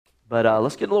But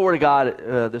let's get into the Word of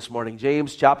God this morning.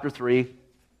 James chapter 3.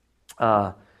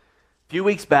 A few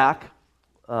weeks back,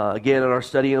 again in our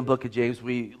study in the book of James,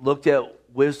 we looked at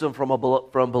wisdom from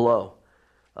below.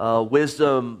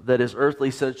 Wisdom that is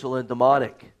earthly, sensual, and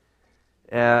demonic.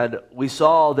 And we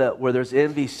saw that where there's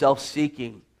envy,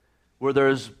 self-seeking, where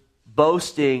there's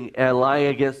boasting and lying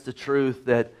against the truth,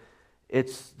 that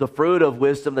it's the fruit of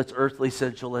wisdom that's earthly,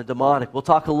 sensual, and demonic. We'll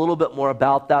talk a little bit more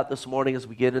about that this morning as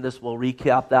we get into this. We'll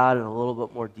recap that in a little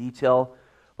bit more detail.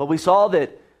 But we saw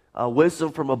that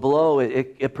wisdom from below,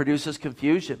 it produces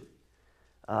confusion.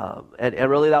 And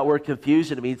really that word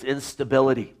confusion, it means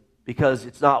instability, because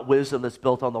it's not wisdom that's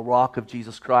built on the rock of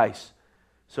Jesus Christ.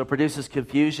 So it produces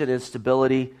confusion,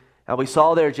 instability. And we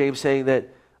saw there James saying that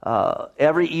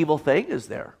every evil thing is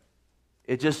there.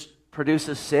 It just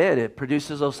produces sin. It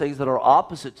produces those things that are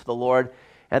opposite to the Lord.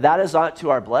 And that is not to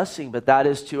our blessing, but that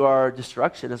is to our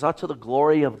destruction. It's not to the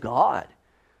glory of God.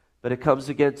 But it comes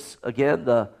against, again,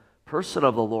 the person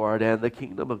of the Lord and the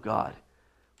kingdom of God.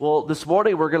 Well, this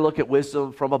morning we're going to look at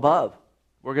wisdom from above.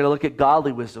 We're going to look at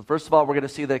godly wisdom. First of all, we're going to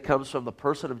see that it comes from the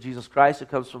person of Jesus Christ. It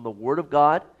comes from the Word of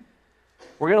God.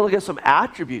 We're going to look at some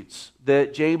attributes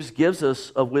that James gives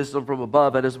us of wisdom from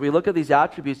above. And as we look at these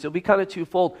attributes, it'll be kind of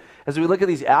twofold. As we look at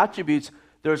these attributes,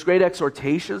 there's great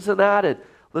exhortations in that. And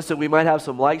listen, we might have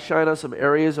some light shine on some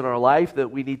areas in our life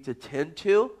that we need to tend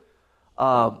to.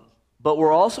 But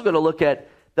we're also going to look at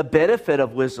the benefit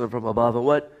of wisdom from above and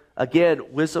what,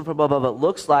 again, wisdom from above it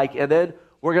looks like. And then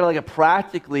we're going to look at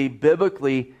practically,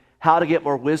 biblically, how to get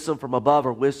more wisdom from above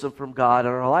or wisdom from God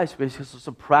in our lives. Because there's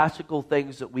some practical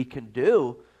things that we can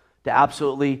do to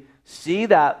absolutely see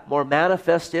that more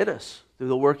manifest in us through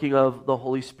the working of the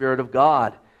Holy Spirit of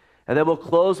God. And then we'll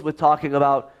close with talking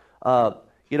about,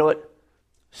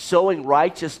 sowing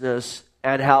righteousness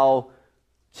and how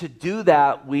to do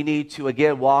that we need to,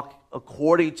 again, walk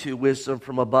according to wisdom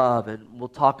from above. And we'll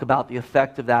talk about the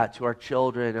effect of that to our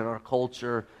children and our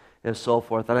culture and so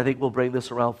forth. And I think we'll bring this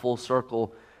around full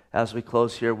circle as we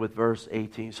close here with verse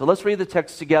 18. So let's read the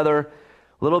text together,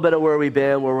 a little bit of where we've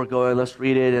been, where we're going. Let's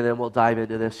read it, and then we'll dive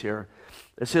into this here.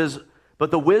 It says,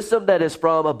 "But the wisdom that is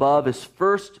from above is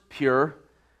first pure,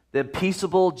 then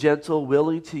peaceable, gentle,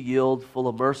 willing to yield, full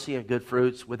of mercy and good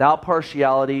fruits, without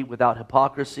partiality, without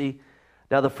hypocrisy.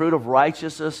 Now the fruit of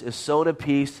righteousness is sown in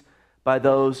peace by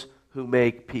those who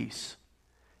make peace."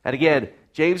 And again,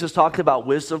 James is talking about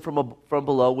wisdom from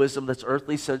below, wisdom that's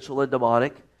earthly, sensual, and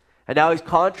demonic. And now he's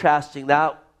contrasting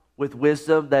that with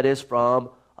wisdom that is from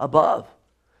above.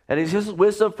 And he's just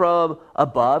wisdom from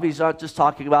above. He's not just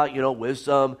talking about,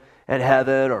 wisdom in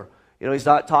heaven, or, he's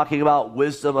not talking about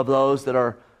wisdom of those that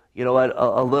are,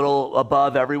 a little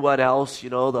above everyone else,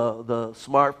 the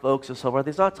smart folks and so forth.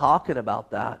 He's not talking about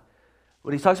that.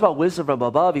 When he talks about wisdom from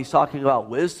above, he's talking about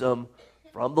wisdom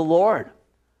from the Lord.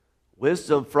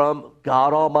 Wisdom from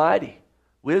God Almighty.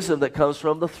 Wisdom that comes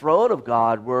from the throne of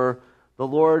God, where the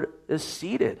Lord is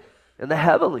seated in the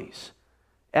heavenlies.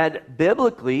 And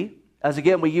biblically, as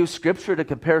again we use Scripture to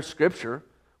compare Scripture,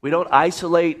 we don't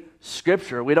isolate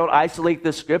Scripture. We don't isolate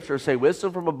this Scripture and say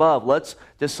wisdom from above. Let's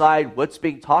decide what's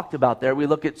being talked about there. We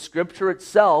look at Scripture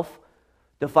itself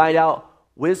to find out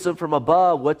wisdom from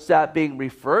above, what's that being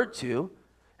referred to.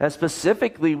 And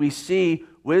specifically, we see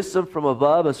wisdom from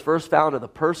above is first found in the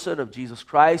person of Jesus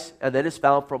Christ, and then it's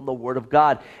found from the Word of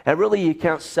God. And really, you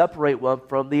can't separate one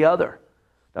from the other.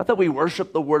 Not that we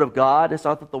worship the Word of God. It's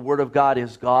not that the Word of God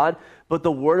is God, but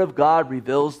the Word of God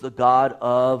reveals the God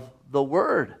of the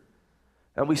Word.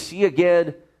 And we see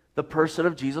again the person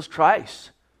of Jesus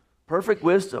Christ. Perfect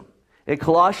wisdom. In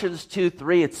Colossians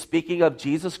 2:3, it's speaking of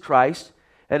Jesus Christ,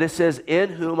 and it says, "In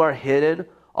whom are hidden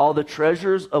all the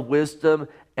treasures of wisdom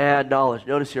and knowledge."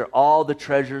 Notice here, all the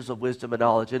treasures of wisdom and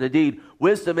knowledge. And indeed,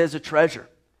 wisdom is a treasure.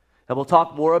 And we'll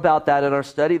talk more about that in our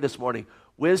study this morning.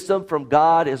 Wisdom from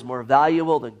God is more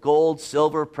valuable than gold,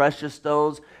 silver, precious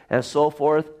stones, and so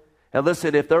forth. And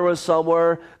listen, if there was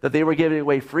somewhere that they were giving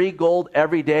away free gold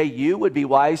every day, you would be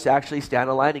wise to actually stand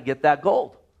in line and get that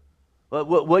gold. But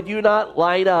would you not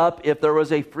line up if there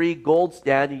was a free gold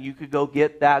stand and you could go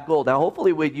get that gold? Now,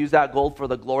 hopefully we'd use that gold for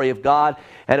the glory of God,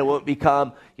 and it won't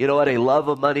become, a love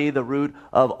of money, the root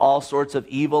of all sorts of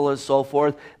evil and so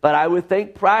forth. But I would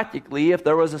think practically, if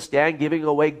there was a stand giving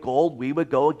away gold, we would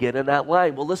go and get in that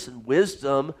line. Well, listen,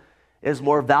 wisdom is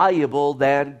more valuable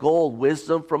than gold.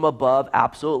 Wisdom from above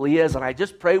absolutely is. And I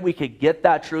just pray we could get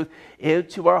that truth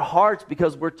into our hearts,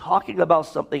 because we're talking about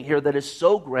something here that is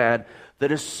so grand,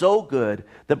 that is so good,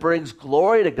 that brings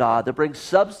glory to God, that brings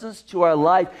substance to our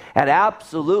life, and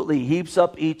absolutely heaps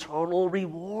up eternal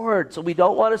reward. So we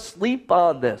don't want to sleep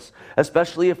on this,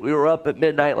 especially if we were up at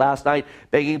midnight last night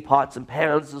banging pots and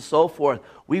pans and so forth.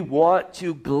 We want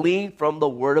to glean from the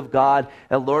Word of God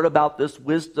and learn about this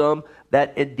wisdom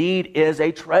that indeed is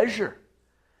a treasure.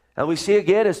 And we see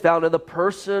again it's found in the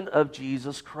person of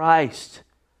Jesus Christ.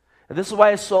 And this is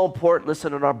why it's so important,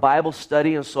 listen, in our Bible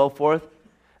study and so forth,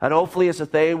 and hopefully it's a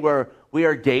thing where we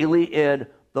are daily in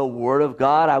the Word of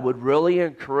God. I would really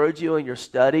encourage you in your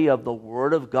study of the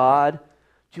Word of God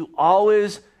to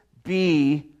always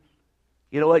be,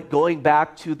 going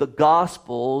back to the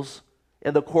Gospels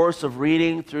in the course of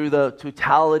reading through the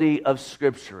totality of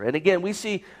Scripture. And again, we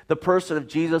see the person of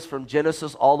Jesus from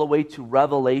Genesis all the way to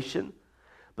Revelation.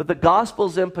 But the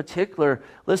Gospels in particular,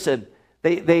 listen,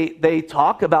 they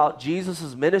talk about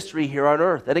Jesus' ministry here on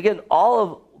earth. And again, all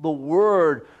of the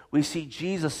Word, we see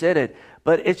Jesus in it.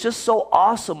 But it's just so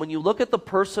awesome when you look at the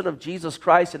person of Jesus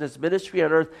Christ and His ministry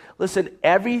on earth. Listen,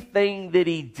 everything that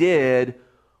He did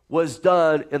was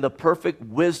done in the perfect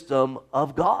wisdom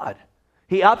of God.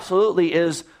 He absolutely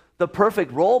is the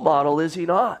perfect role model, is he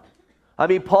not? I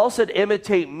mean, Paul said,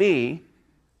 imitate me,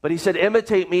 but he said,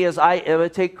 imitate me as I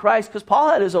imitate Christ, because Paul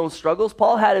had his own struggles.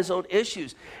 Paul had his own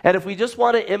issues. And if we just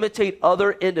want to imitate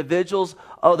other individuals,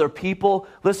 other people,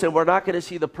 listen, we're not going to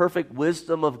see the perfect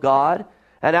wisdom of God.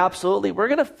 And absolutely, we're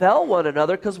going to fail one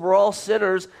another, because we're all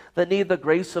sinners that need the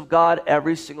grace of God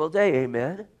every single day.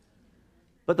 Amen?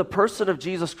 But the person of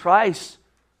Jesus Christ,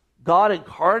 God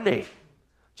incarnate,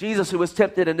 Jesus, who was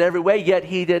tempted in every way, yet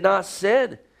He did not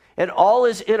sin. And all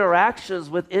His interactions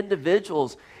with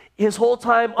individuals, His whole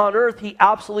time on earth, He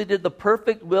absolutely did the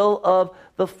perfect will of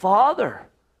the Father.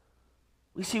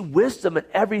 We see wisdom in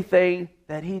everything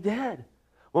that He did.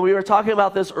 When we were talking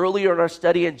about this earlier in our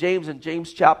study in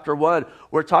James chapter 1,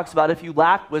 where it talks about if you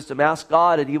lack wisdom, ask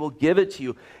God and He will give it to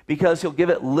you, because He'll give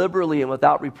it liberally and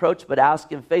without reproach, but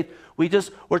ask in faith.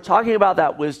 We're talking about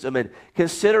that wisdom and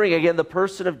considering again the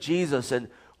person of Jesus. And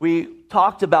we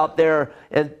talked about there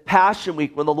in Passion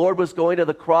Week when the Lord was going to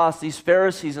the cross, these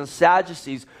Pharisees and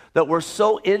Sadducees that were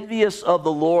so envious of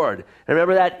the Lord. And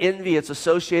remember that envy, it's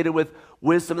associated with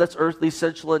wisdom that's earthly,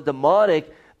 sensual, and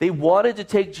demonic. They wanted to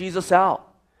take Jesus out.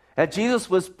 And Jesus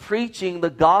was preaching the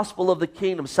gospel of the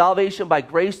kingdom, salvation by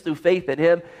grace through faith in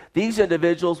Him. These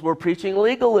individuals were preaching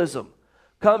legalism.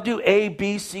 Come do A,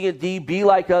 B, C, and D, be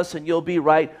like us, and you'll be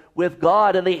right with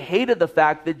God. And they hated the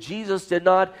fact that Jesus did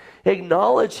not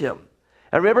acknowledge Him.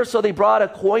 And remember, so they brought a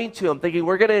coin to Him, thinking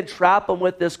we're going to entrap Him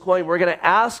with this coin. We're going to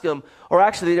ask Him, or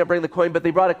actually they didn't bring the coin, but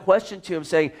they brought a question to Him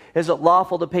saying, is it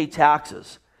lawful to pay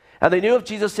taxes? And they knew if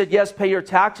Jesus said, yes, pay your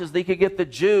taxes, they could get the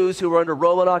Jews who were under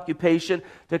Roman occupation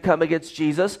to come against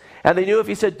Jesus. And they knew if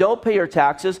He said, don't pay your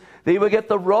taxes, they would get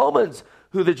the Romans,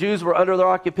 who the Jews were under their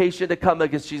occupation, to come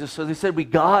against Jesus. So they said, we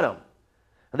got Him.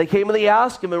 And they came and they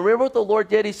asked Him. And remember what the Lord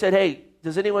did? He said, hey,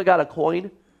 does anyone got a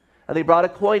coin? And they brought a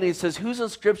coin, and He says, whose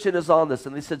inscription is on this?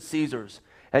 And they said, Caesar's.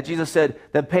 And Jesus said,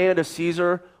 then pay unto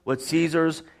Caesar what's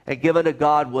Caesar's, and give unto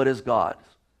God what is God's.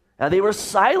 And they were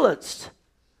silenced.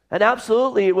 And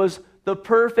absolutely, it was the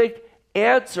perfect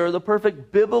answer, the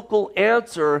perfect biblical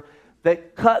answer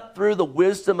that cut through the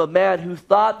wisdom of man who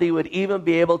thought they would even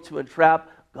be able to entrap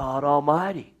God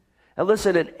Almighty. And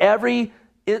listen, in every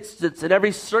instance, in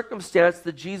every circumstance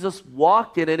that Jesus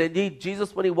walked in, and indeed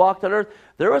Jesus, when He walked on earth,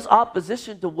 there was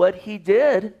opposition to what He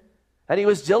did. And He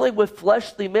was dealing with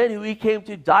fleshly men who He came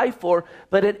to die for.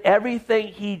 But in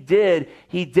everything He did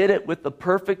it with the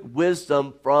perfect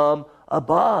wisdom from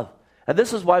above. And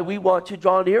this is why we want to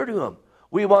draw near to Him.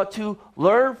 We want to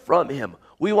learn from Him.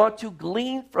 We want to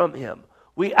glean from Him.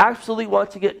 We absolutely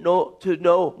want to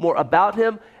know more about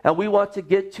Him, and we want to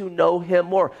get to know Him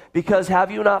more. Because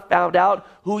have you not found out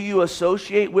who you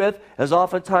associate with is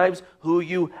oftentimes who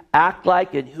you act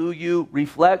like and who you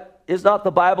reflect? Is not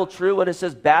the Bible true when it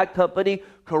says bad company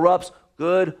corrupts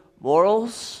good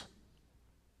morals?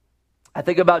 I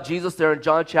think about Jesus there in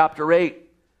John chapter 8.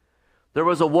 There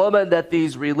was a woman that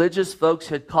these religious folks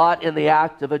had caught in the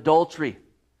act of adultery.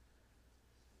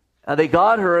 And they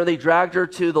got her and they dragged her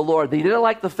to the Lord. They didn't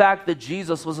like the fact that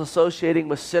Jesus was associating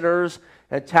with sinners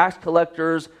and tax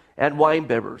collectors and wine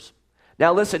bibbers.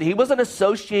 Now listen, He wasn't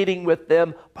associating with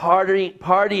them,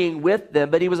 partying with them,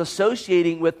 but He was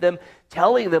associating with them,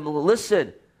 telling them,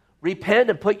 listen, repent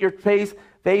and put your faith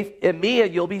in me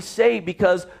and you'll be saved.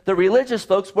 Because the religious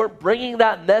folks weren't bringing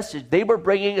that message. They were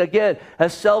bringing, again, a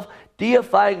self-deprecation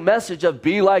deifying message of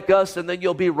be like us and then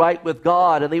you'll be right with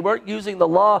God. And they weren't using the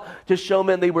law to show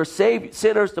men they were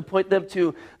sinners to point them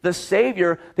to the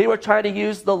Savior. They were trying to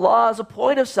use the law as a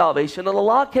point of salvation, and the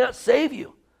law can't save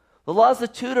you. The law is the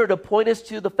tutor to point us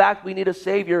to the fact we need a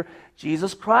Savior,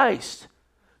 Jesus Christ.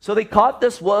 So they caught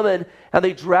this woman and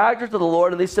they dragged her to the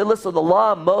Lord and they said, listen, the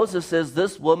law of Moses says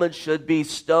this woman should be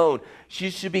stoned.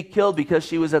 She should be killed because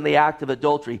she was in the act of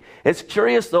adultery. It's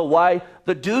curious though why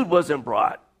the dude wasn't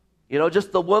brought.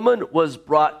 Just the woman was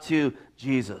brought to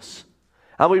Jesus.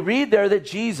 And we read there that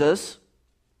Jesus,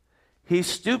 he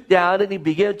stooped down and he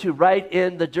began to write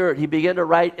in the dirt. He began to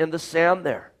write in the sand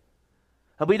there.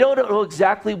 And we don't know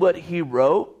exactly what he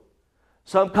wrote.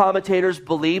 Some commentators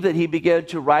believe that he began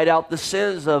to write out the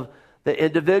sins of the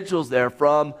individuals there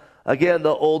from, again,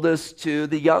 the oldest to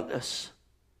the youngest.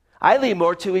 I lean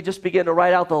more to he just began to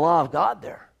write out the law of God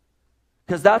there.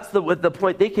 Because that's the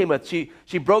point they came with.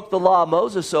 She broke the law of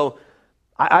Moses, so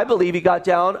I believe he got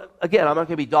down. Again, I'm not going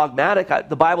to be dogmatic.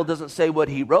 The Bible doesn't say what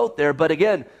he wrote there, but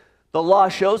again, the law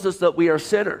shows us that we are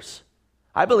sinners.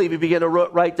 I believe he began to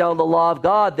write down the law of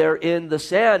God there in the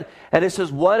sand. And it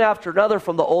says, one after another,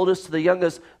 from the oldest to the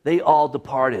youngest, they all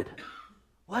departed.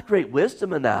 What great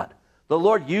wisdom in that. The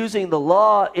Lord using the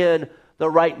law in the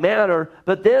right manner.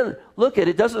 But then, look at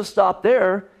it, doesn't stop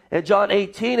there. In John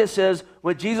 18, it says,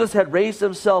 when Jesus had raised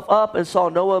himself up and saw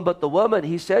no one but the woman,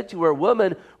 he said to her,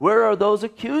 woman, where are those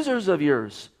accusers of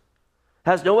yours?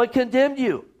 Has no one condemned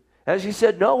you? And she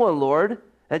said, no one, Lord.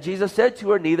 And Jesus said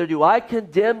to her, neither do I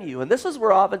condemn you. And this is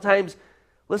where oftentimes,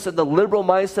 listen, the liberal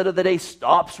mindset of the day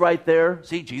stops right there.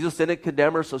 See, Jesus didn't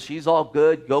condemn her, so she's all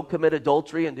good. Go commit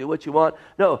adultery and do what you want.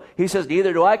 No, he says,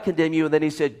 neither do I condemn you. And then he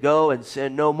said, go and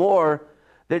sin no more.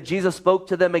 Then Jesus spoke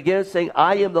to them again, saying,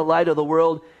 I am the light of the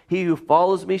world. He who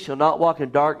follows me shall not walk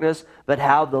in darkness, but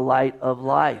have the light of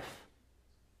life.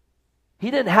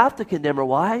 He didn't have to condemn her.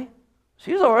 Why?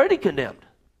 She's already condemned.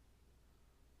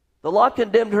 The law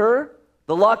condemned her.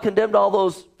 The law condemned all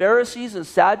those Pharisees and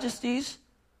Sadducees.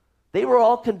 They were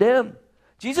all condemned.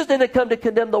 Jesus didn't come to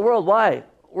condemn the world. Why?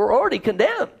 We're already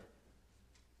condemned.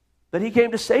 But he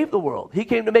came to save the world. He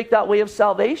came to make that way of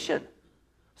salvation.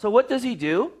 So what does he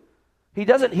do? He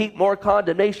doesn't heap more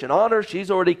condemnation on her. She's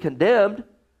already condemned.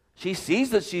 She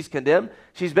sees that she's condemned.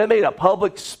 She's been made a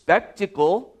public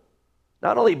spectacle,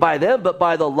 not only by them, but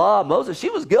by the law of Moses. She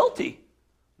was guilty.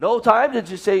 No time did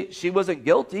you say she wasn't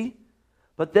guilty.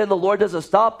 But then the Lord doesn't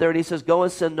stop there, and he says, go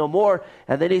and sin no more.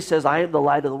 And then he says, I am the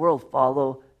light of the world.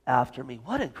 Follow after me.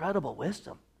 What incredible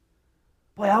wisdom.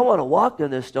 Boy, I want to walk in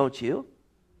this, don't you?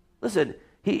 Listen,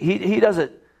 he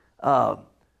doesn't, come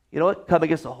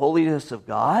against the holiness of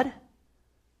God.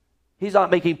 He's not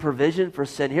making provision for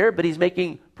sin here, but he's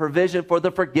making provision for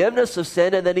the forgiveness of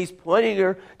sin, and then he's pointing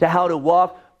her to how to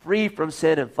walk free from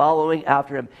sin and following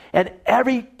after him. And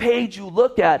every page you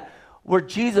look at where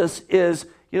Jesus is,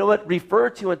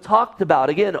 referred to and talked about,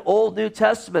 again, Old, New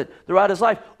Testament, throughout his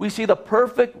life, we see the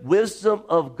perfect wisdom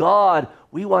of God.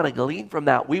 We want to glean from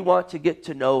that. We want to get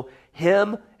to know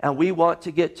him, and we want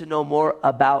to get to know more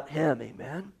about him.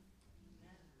 Amen?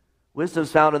 Wisdom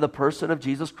is found in the person of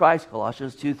Jesus Christ,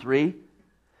 Colossians 2:3.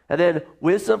 And then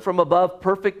wisdom from above,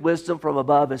 perfect wisdom from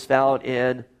above is found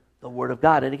in the Word of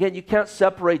God. And again, you can't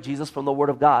separate Jesus from the Word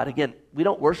of God. Again, we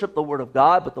don't worship the Word of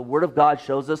God, but the Word of God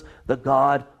shows us the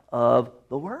God of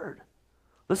the Word.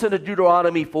 Listen to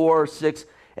Deuteronomy 4:6,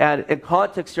 and in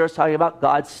context here, it's talking about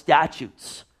God's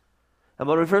statutes. And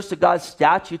when it refers to God's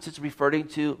statutes, it's referring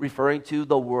to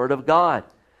the Word of God.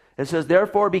 It says,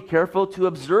 therefore be careful to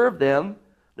observe them.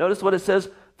 Notice what it says,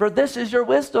 for this is your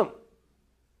wisdom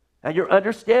and your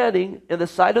understanding in the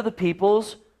sight of the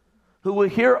peoples who will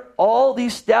hear all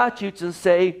these statutes and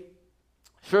say,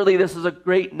 surely this is a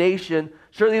great nation.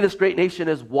 Surely this great nation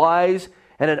is wise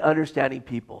and an understanding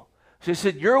people. So he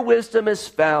said, your wisdom is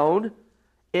found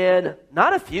in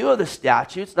not a few of the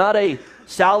statutes, not a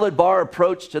salad bar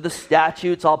approach to the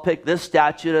statutes. I'll pick this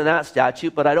statute and that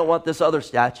statute, but I don't want this other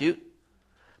statute.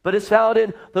 But it's found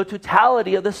in the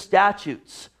totality of the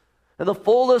statutes and the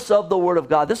fullness of the Word of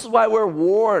God. This is why we're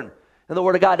warned in the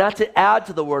Word of God not to add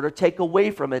to the Word or take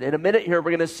away from it. In a minute here, we're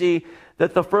going to see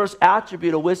that the first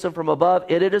attribute of wisdom from above,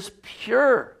 it is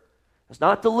pure. It's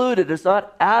not diluted. It's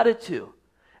not added to.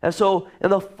 And so in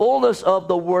the fullness of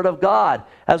the Word of God,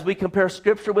 as we compare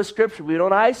Scripture with Scripture, we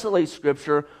don't isolate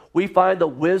Scripture. We find the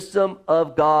wisdom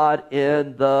of God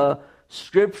in the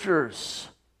Scriptures.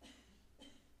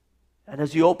 And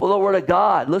as you open the Word of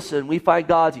God, listen, we find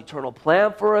God's eternal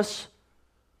plan for us.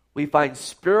 We find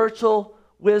spiritual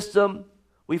wisdom.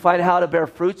 We find how to bear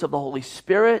fruits of the Holy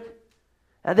Spirit.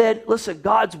 And then, listen,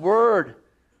 God's Word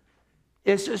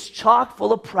is just chock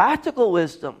full of practical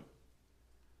wisdom.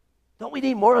 Don't we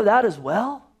need more of that as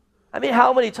well? I mean,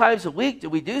 how many times a week do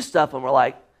we do stuff and we're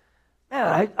like,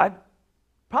 man, I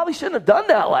probably shouldn't have done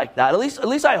that like that. At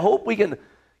least I hope we can,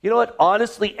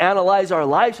 honestly analyze our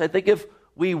lives. I think if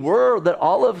we were, that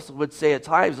all of us would say at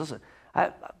times, listen,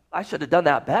 I should have done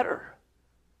that better.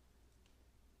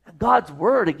 And God's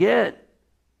word, again,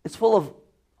 it's full of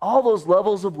all those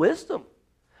levels of wisdom.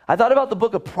 I thought about the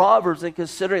book of Proverbs in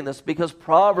considering this, because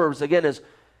Proverbs, again, it's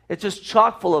just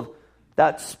chock full of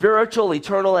that spiritual,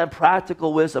 eternal, and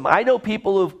practical wisdom. I know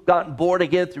people who've gotten born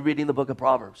again through reading the book of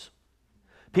Proverbs.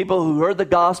 People who heard the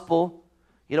gospel,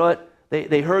 you know what?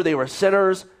 They heard they were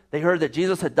sinners. They heard that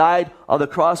Jesus had died on the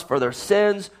cross for their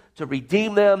sins to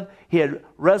redeem them. He had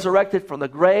resurrected from the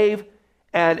grave.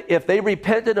 And if they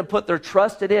repented and put their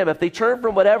trust in him, if they turned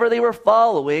from whatever they were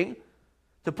following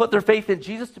to put their faith in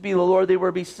Jesus to be the Lord, they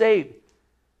would be saved.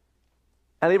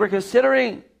 And they were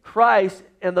considering Christ.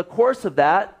 In the course of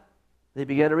that, they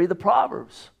began to read the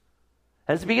Proverbs.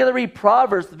 And as they began to read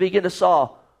Proverbs, they began to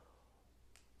saw,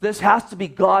 this has to be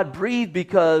God-breathed,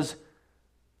 because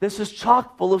this is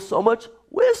chock full of so much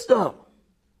wisdom.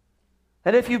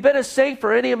 And if you've been a saint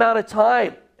for any amount of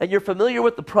time and you're familiar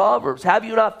with the Proverbs, have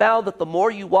you not found that the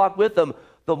more you walk with them,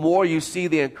 the more you see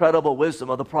the incredible wisdom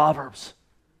of the Proverbs?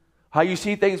 How you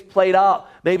see things played out,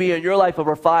 maybe in your life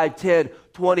over 5, 10,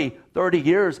 20, 30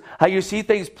 years. How you see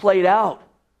things played out,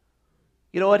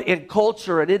 in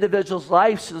culture and individuals'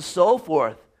 lives and so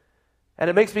forth. And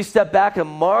it makes me step back and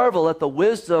marvel at the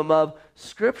wisdom of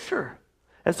Scripture.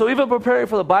 And so even preparing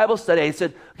for the Bible study, I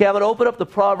said, okay, I'm going to open up the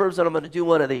Proverbs and I'm going to do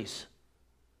one of these.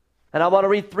 And I want to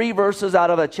read 3 verses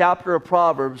out of a chapter of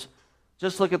Proverbs.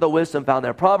 Just look at the wisdom found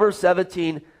there. Proverbs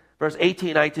 17, verse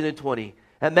 18, 19, and 20.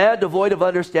 And man devoid of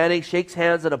understanding shakes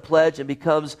hands at a pledge and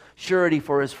becomes surety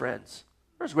for his friends.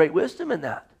 There's great wisdom in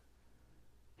that.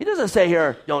 He doesn't say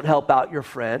here, don't help out your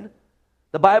friend.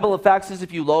 The Bible, in fact, says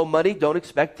if you loan money, don't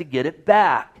expect to get it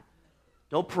back.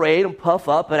 Don't parade and puff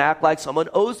up and act like someone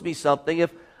owes me something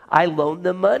if I loan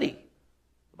them money.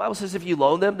 The Bible says if you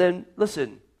loan them, then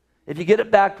listen, if you get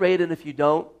it back, great, and if you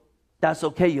don't, that's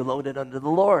okay. You loaned it unto the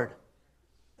Lord.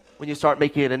 When you start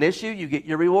making it an issue, you get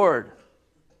your reward.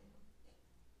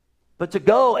 But to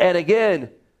go and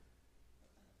again,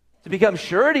 to become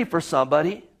surety for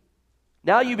somebody,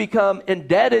 now you become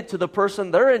indebted to the person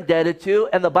they're indebted to,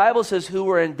 and the Bible says who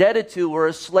we're indebted to, we're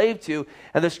a slave to,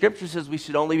 and the Scripture says we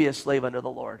should only be a slave unto the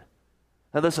Lord.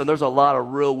 And listen, there's a lot of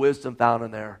real wisdom found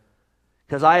in there,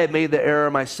 because I had made the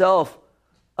error myself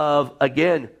of,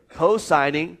 again,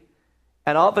 co-signing,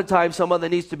 and oftentimes someone that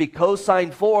needs to be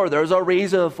co-signed for, there's a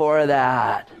reason for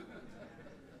that.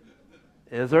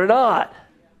 Is there not?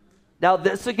 Now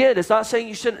this, again, it's not saying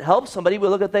you shouldn't help somebody. We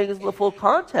look at things in the full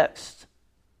context.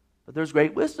 But there's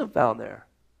great wisdom found there.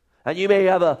 And you may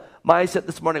have a mindset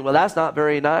this morning, well, that's not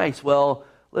very nice. Well,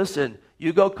 listen,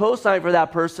 you go co-sign for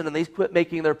that person and they quit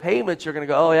making their payments, you're going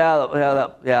to go, oh,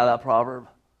 yeah, that proverb.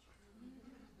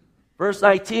 Verse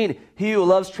 19, he who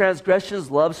loves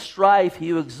transgressions loves strife. He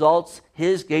who exalts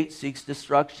his gate seeks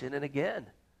destruction. And again,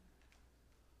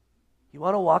 you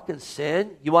want to walk in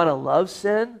sin? You want to love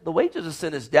sin? The wages of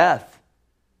sin is death.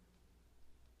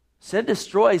 Sin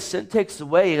destroys, sin takes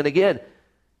away. And again,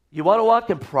 you want to walk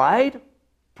in pride?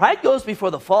 Pride goes before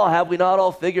the fall. Have we not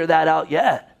all figured that out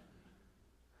yet?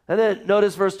 And then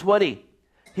notice verse 20.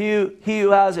 He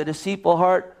who has a deceitful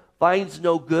heart finds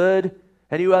no good,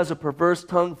 and he who has a perverse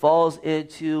tongue falls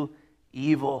into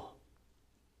evil.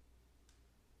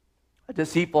 A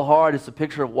deceitful heart is a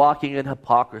picture of walking in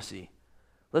hypocrisy.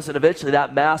 Listen, eventually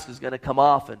that mask is going to come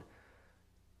off, and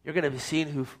you're going to be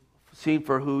seen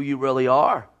for who you really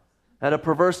are. And a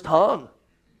perverse tongue.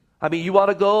 I mean, you want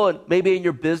to go and maybe in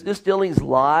your business dealings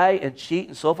lie and cheat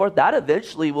and so forth. That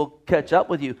eventually will catch up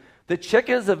with you. The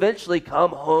chickens eventually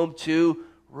come home to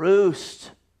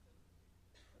roost.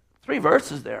 3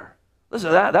 verses there.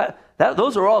 Listen,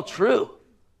 those are all true.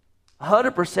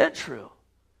 100% true.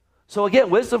 So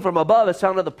again, wisdom from above is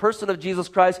found in the person of Jesus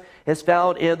Christ, is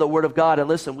found in the Word of God. And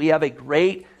listen, we have a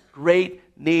great, great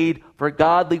need for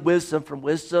godly wisdom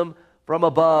from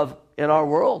above in our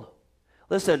world.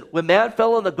 Listen, when man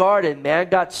fell in the garden, man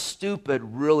got stupid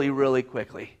really, really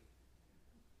quickly.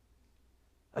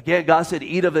 Again, God said,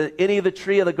 eat of any of the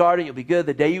tree of the garden, you'll be good.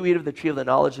 The day you eat of the tree of the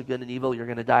knowledge of good and evil, you're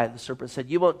going to die. And the serpent said,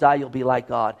 you won't die, you'll be like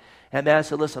God. And man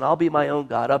said, listen, I'll be my own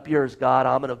God. Up yours, God.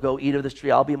 I'm going to go eat of this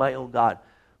tree. I'll be my own God.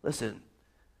 Listen,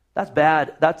 that's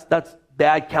bad. That's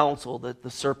bad counsel that the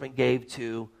serpent gave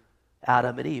to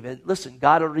Adam and Eve. And listen,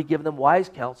 God already given them wise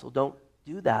counsel. Don't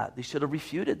do that. They should have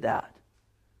refuted that.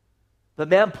 But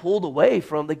man pulled away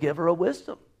from the giver of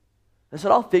wisdom. I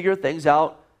said, I'll figure things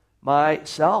out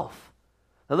myself.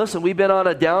 And listen, we've been on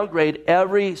a downgrade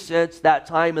ever since that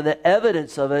time, and the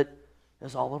evidence of it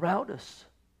is all around us.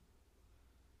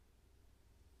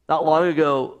 Not long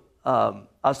ago, I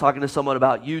was talking to someone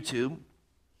about YouTube,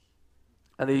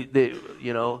 and they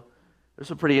there's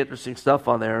some pretty interesting stuff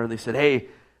on there, and they said, hey,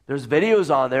 there's videos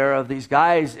on there of these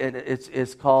guys, and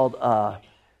it's called,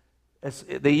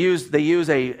 they use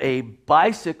a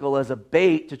bicycle as a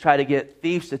bait to try to get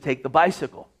thieves to take the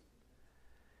bicycle.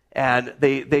 And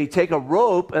they take a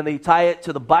rope and they tie it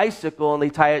to the bicycle and they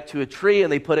tie it to a tree and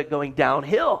they put it going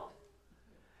downhill.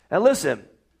 And listen,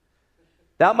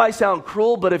 that might sound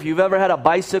cruel, but if you've ever had a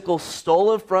bicycle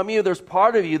stolen from you, there's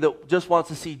part of you that just wants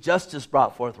to see justice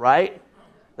brought forth, right?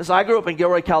 Listen, I grew up in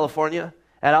Gilroy, California,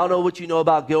 and I don't know what you know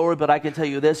about Gilroy, but I can tell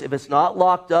you this, if it's not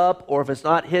locked up or if it's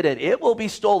not hidden, it will be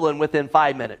stolen within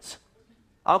 5 minutes.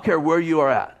 I don't care where you are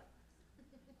at.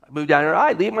 Moved down here,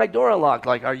 I leave my door unlocked.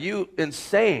 Like, are you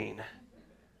insane?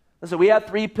 Listen, we had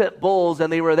 3 pit bulls,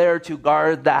 and they were there to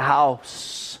guard the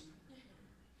house.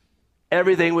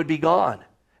 Everything would be gone.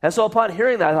 And so upon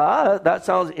hearing that, I thought, that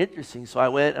sounds interesting. So I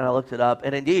went and I looked it up.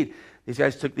 And indeed, these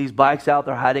guys took these bikes out.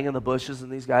 They're hiding in the bushes,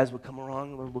 and these guys would come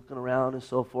along, and they're looking around and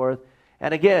so forth.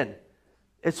 And again,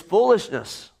 it's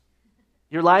foolishness.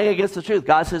 You're lying against the truth.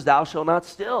 God says, thou shalt not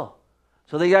steal.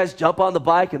 So the guys jump on the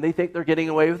bike, and they think they're getting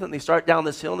away with it, and they start down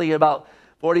this hill, and they get about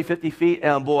 40, 50 feet,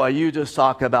 and boy, you just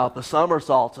talk about the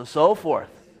somersaults and so forth.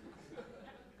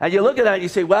 And you look at that, and you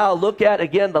say, wow, look at,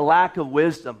 again, the lack of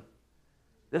wisdom.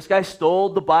 This guy stole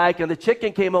the bike, and the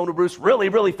chicken came home to Bruce really,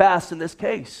 really fast in this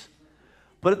case.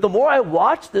 But the more I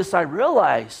watch this, I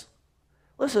realize,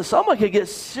 listen, someone could get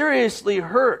seriously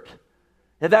hurt.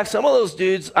 In fact, some of those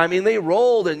dudes, they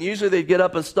rolled, and usually they'd get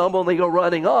up and stumble, and they go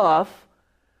running off.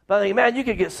 But I think, man, you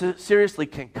could get seriously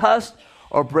concussed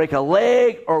or break a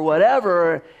leg or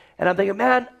whatever. And I'm thinking,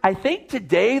 man, I think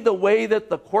today the way that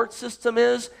the court system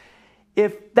is,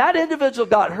 if that individual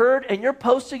got hurt and you're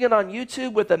posting it on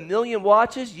YouTube with 1 million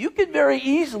watches, you could very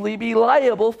easily be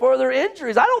liable for their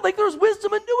injuries. I don't think there's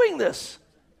wisdom in doing this.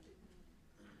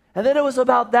 And then it was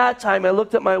about that time I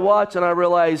looked at my watch and I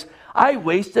realized I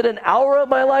wasted an hour of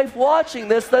my life watching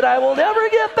this that I will never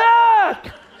get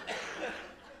back.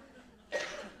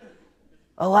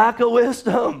 A lack of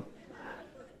wisdom.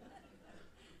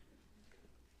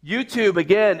 YouTube,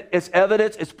 again, it's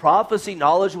evidence, it's prophecy,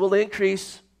 knowledge will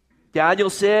increase. Daniel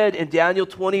said in Daniel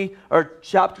 20, or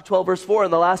chapter 12, verse 4,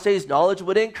 in the last days, knowledge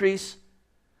would increase.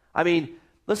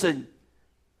 Listen,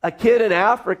 a kid in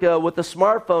Africa with a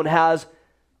smartphone has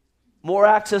more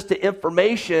access to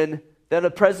information than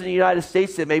the President of the United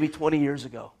States did maybe 20 years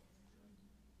ago.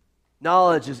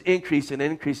 Knowledge is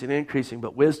increasing,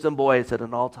 but wisdom, boy, it's at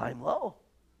an all-time low.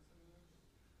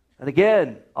 And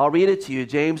again, I'll read it to you.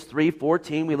 James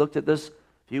 3:14, we looked at this a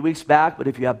few weeks back. But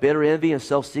if you have bitter envy and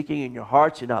self-seeking in your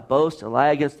hearts, do not boast and lie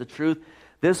against the truth.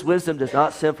 This wisdom does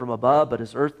not send from above, but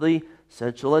is earthly,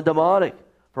 sensual, and demonic.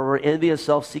 For where envy and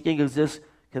self-seeking exists,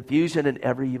 confusion and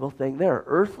every evil thing there.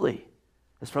 Earthly.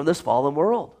 It's from this fallen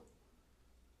world.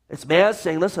 It's man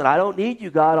saying, listen, I don't need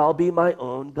you, God. I'll be my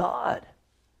own God.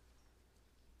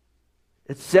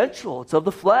 It's sensual. It's of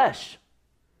the flesh.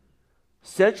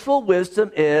 Sensual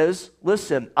wisdom is,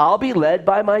 listen, I'll be led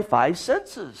by my 5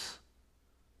 senses,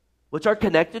 which are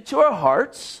connected to our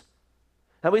hearts.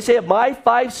 And we say, if my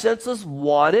 5 senses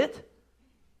want it,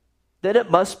 then it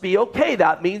must be okay.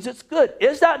 That means it's good.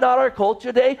 Is that not our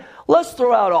culture today? Let's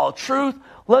throw out all truth.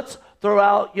 Let's throw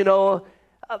out,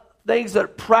 things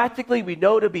that practically we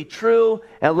know to be true,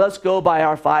 and let's go by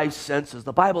our 5 senses.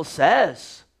 The Bible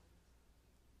says,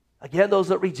 again, those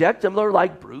that reject him, they're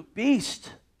like brute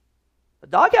beasts. The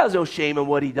dog has no shame in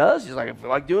what he does. He's like, I feel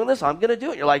like doing this, I'm going to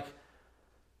do it. You're like,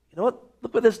 you know what?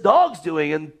 Look what this dog's doing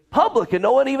in public, and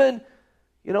no one even,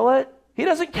 you know what? He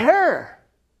doesn't care.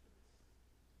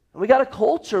 And we got a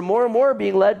culture more and more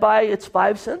being led by its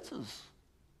 5 senses.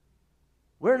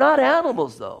 We're not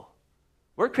animals, though.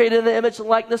 We're created in the image and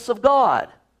likeness of God.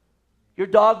 Your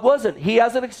dog wasn't. He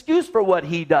has an excuse for what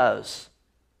he does.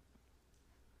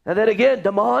 And then again,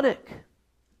 demonic.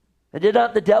 And did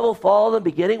not the devil fall in the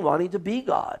beginning wanting to be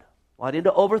God, wanting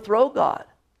to overthrow God?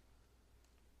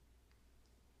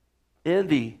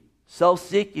 Envy,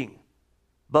 self-seeking,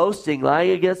 boasting,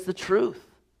 lying against the truth.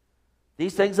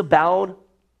 These things abound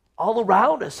all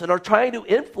around us and are trying to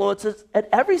influence us at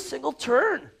every single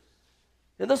turn.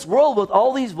 In this world with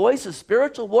all these voices,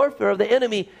 spiritual warfare of the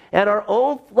enemy and our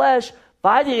own flesh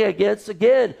fighting against,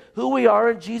 again, who we are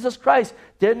in Jesus Christ.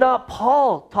 Did not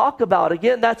Paul talk about,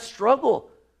 again, that struggle?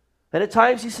 And at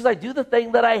times he says, I do the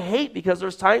thing that I hate, because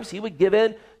there's times he would give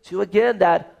in to, again,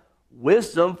 that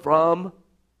wisdom from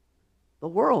the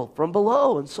world, from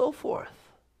below, and so forth.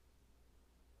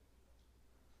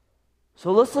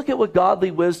 So let's look at what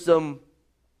godly wisdom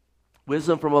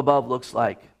from above looks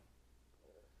like.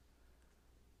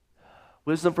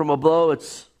 Wisdom from above,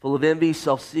 it's full of envy,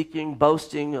 self-seeking,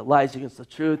 boasting, it lies against the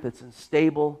truth, it's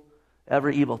unstable,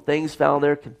 every evil thing's found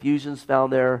there, confusion's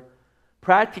found there.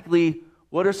 Practically,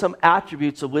 what are some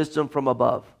attributes of wisdom from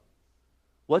above?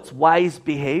 What's wise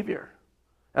behavior?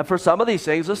 And for some of these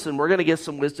things, listen, we're going to get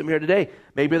some wisdom here today.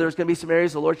 Maybe there's going to be some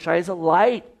areas the Lord shines a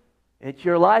light into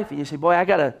your life, and you say, boy, I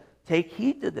got to take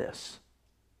heed to this.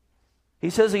 He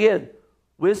says again,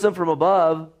 wisdom from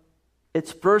above,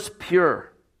 it's first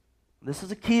pure. This is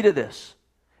the key to this.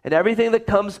 And everything that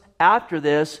comes after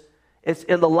this, it's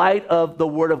in the light of the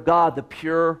Word of God, the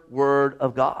pure Word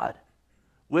of God.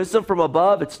 Wisdom from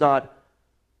above, it's not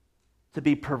to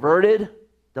be perverted,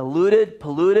 diluted,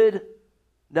 polluted,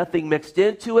 nothing mixed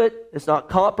into it. It's not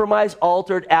compromised,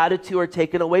 altered, added to, or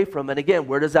taken away from. And again,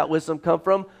 where does that wisdom come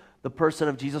from? The person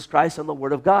of Jesus Christ and the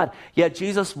Word of God. Yet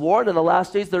Jesus warned in the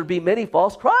last days there would be many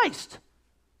false Christs.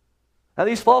 Now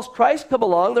these false Christs come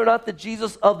along, they're not the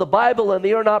Jesus of the Bible, and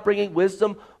they are not bringing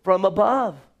wisdom from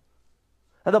above.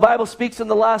 And the Bible speaks in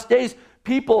the last days,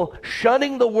 people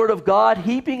shunning the Word of God,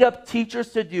 heaping up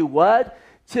teachers to do what?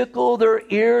 Tickle their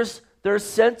ears, their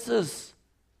senses.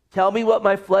 Tell me what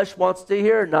my flesh wants to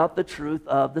hear, not the truth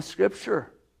of the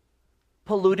Scripture.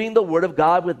 Polluting the Word of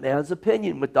God with man's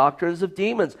opinion, with doctrines of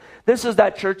demons. This is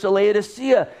that church of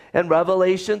Laodicea in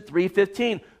Revelation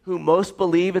 3:15, who most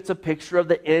believe it's a picture of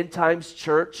the end times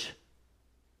church,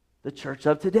 the church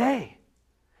of today.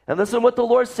 And listen to what the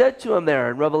Lord said to him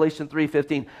there in Revelation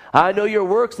 3:15. I know your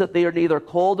works, that they are neither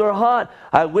cold or hot.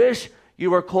 I wish you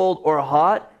were cold or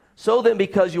hot. So then,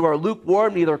 because you are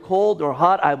lukewarm, neither cold nor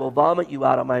hot, I will vomit you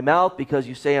out of my mouth, because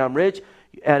you say I'm rich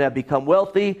and have become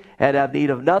wealthy and have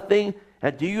need of nothing.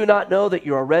 And do you not know that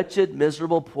you are wretched,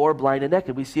 miserable, poor, blind, and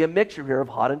naked? We see a mixture here of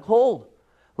hot and cold.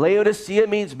 Laodicea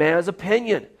means man's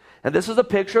opinion. And this is a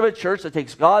picture of a church that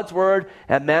takes God's word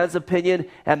and man's opinion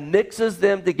and mixes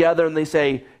them together, and they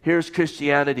say, here's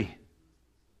Christianity.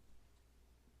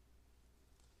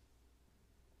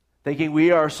 Thinking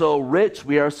we are so rich,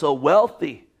 we are so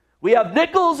wealthy. We have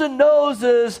nickels and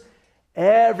noses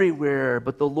everywhere.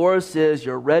 But the Lord says,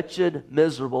 you're wretched,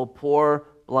 miserable, poor,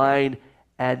 blind,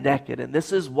 and naked. And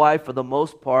this is why, for the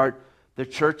most part, the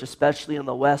church, especially in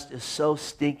the West, is so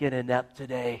stinking inept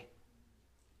today.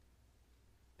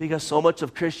 Because so much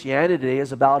of Christianity today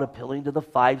is about appealing to the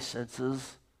five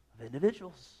senses of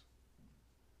individuals.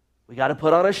 We got to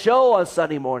put on a show on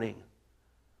Sunday morning.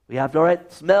 We have the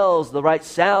right smells, the right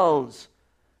sounds.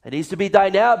 It needs to be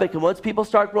dynamic. And once people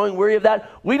start growing weary of that,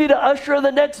 we need to usher in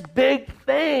the next big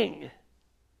thing.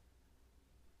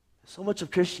 So much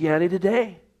of Christianity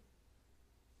today.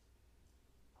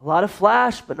 A lot of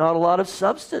flash, but not a lot of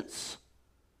substance.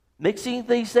 Mixing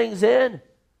these things in.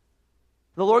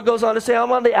 The Lord goes on to say,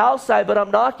 I'm on the outside, but I'm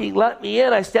knocking. Let me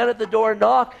in. I stand at the door and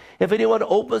knock. If anyone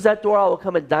opens that door, I will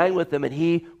come and dine with him, and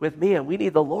he with me. And we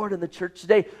need the Lord in the church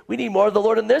today. We need more of the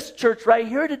Lord in this church right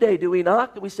here today, do we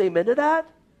not? Can we say amen to that?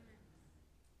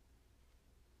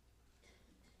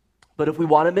 But if we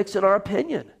want to mix in our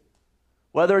opinion,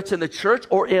 whether it's in the church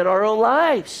or in our own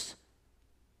lives,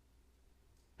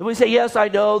 and we say, yes, I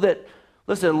know that,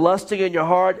 listen, lusting in your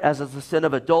heart as is the sin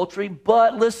of adultery,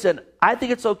 but listen, I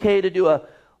think it's okay to do a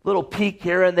little peek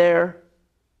here and there.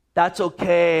 That's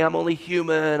okay. I'm only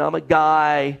human. I'm a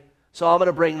guy. So I'm going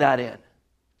to bring that in.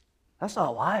 That's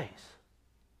not wise.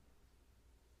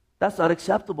 That's not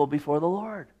acceptable before the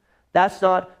Lord. That's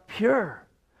not pure.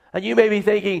 And you may be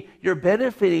thinking you're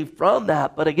benefiting from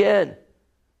that, but again,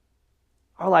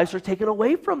 our lives are taken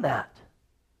away from that.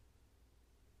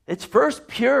 It's first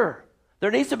pure.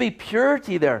 There needs to be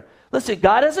purity there. Listen,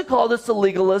 God hasn't called us to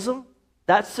legalism.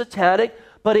 That's satanic.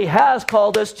 But He has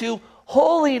called us to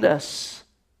holiness.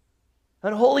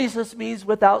 And holiness means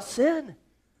without sin.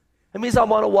 It means I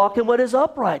want to walk in what is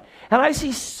upright. And I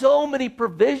see so many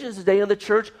provisions today in the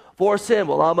church for sin.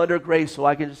 Well, I'm under grace, so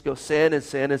I can just go sin and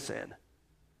sin and sin.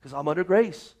 Because I'm under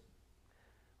grace.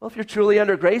 Well, if you're truly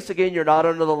under grace, again, you're not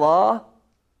under the law.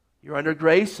 You're under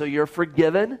grace, so you're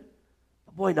forgiven.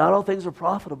 But boy, not all things are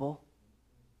profitable.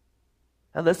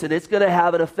 And listen, it's going to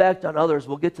have an effect on others.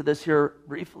 We'll get to this here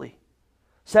briefly.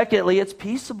 Secondly, it's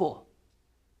peaceable.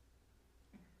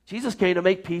 Jesus came to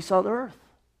make peace on earth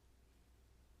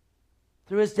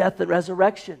through His death and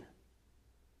resurrection.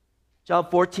 John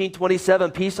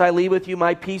 14:27, peace I leave with you,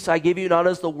 my peace I give you, not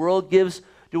as the world gives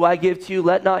do I give to you.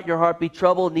 Let not your heart be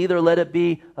troubled, neither let it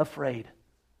be afraid.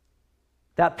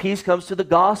 That peace comes through the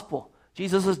gospel.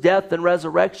 Jesus' death and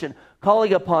resurrection,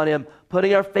 calling upon Him,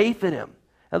 putting our faith in Him.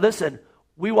 And listen,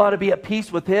 we want to be at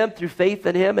peace with Him through faith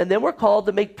in Him, and then we're called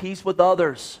to make peace with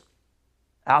others.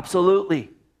 Absolutely.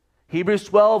 Hebrews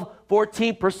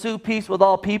 12:14, pursue peace with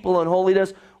all people and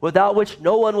holiness, without which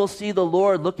no one will see the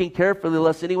Lord. Looking carefully,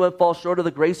 lest anyone fall short of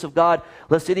the grace of God,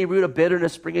 lest any root of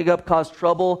bitterness springing up cause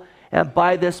trouble, and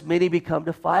by this many become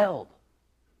defiled.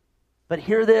 But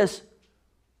hear this,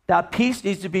 that peace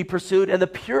needs to be pursued in the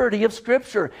purity of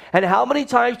Scripture. And how many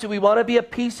times do we want to be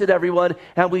at peace with everyone,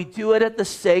 and we do it at the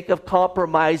sake of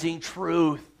compromising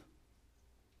truth?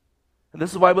 And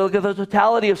this is why we look at the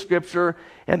totality of Scripture.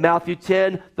 In Matthew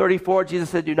 10:34, Jesus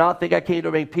said, do not think I came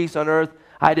to bring peace on earth.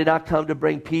 I did not come to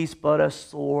bring peace, but a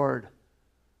sword.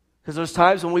 Because there's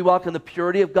times when we walk in the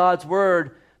purity of God's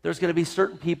word, there's going to be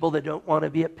certain people that don't want to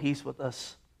be at peace with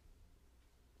us.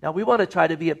 Now, we want to try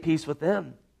to be at peace with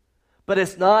them. But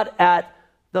it's not at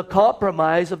the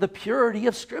compromise of the purity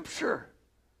of Scripture.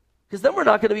 Because then we're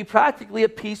not going to be practically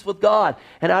at peace with God.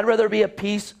 And I'd rather be at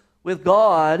peace with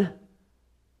God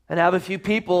and have a few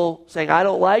people saying, I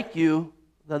don't like you,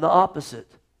 than the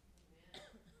opposite.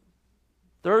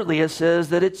 Thirdly, it says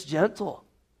that it's gentle.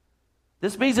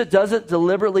 This means it doesn't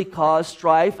deliberately cause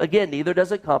strife. Again, neither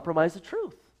does it compromise the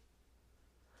truth.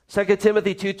 2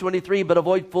 Timothy 2:23, but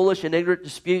avoid foolish and ignorant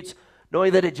disputes,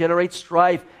 knowing that it generates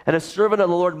strife. And a servant of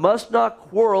the Lord must not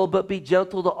quarrel, but be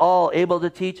gentle to all, able to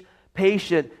teach,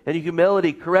 patient and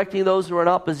humility, correcting those who are in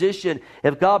opposition,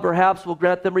 if God perhaps will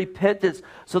grant them repentance,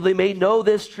 so they may know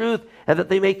this truth, and that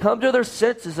they may come to their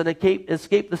senses and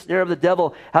escape the snare of the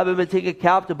devil, having been taken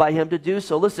captive by him to do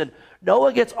so. Listen, no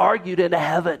one gets argued into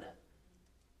heaven.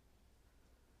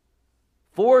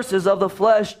 Force is of the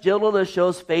flesh. Gentleness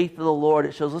shows faith in the Lord.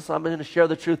 It shows, listen, I'm going to share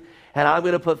the truth, and I'm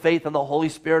going to put faith in the Holy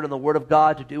Spirit and the Word of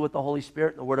God to do what the Holy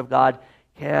Spirit and the Word of God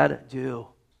can do.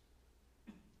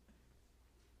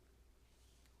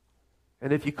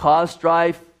 And if you cause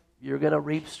strife, you're going to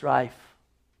reap strife.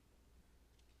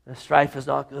 And strife is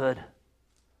not good.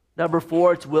 Number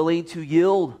 4, it's willing to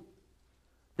yield.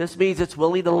 This means it's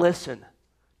willing to listen,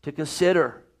 to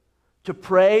consider, to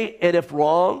pray, and if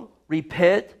wrong,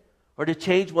 repent, or to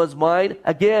change one's mind,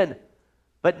 again,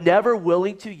 but never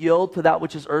willing to yield to that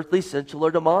which is earthly, sensual,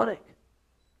 or demonic.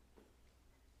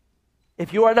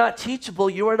 If you are not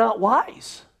teachable, you are not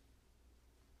wise.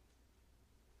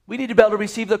 We need to be able to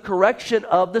receive the correction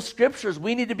of the Scriptures.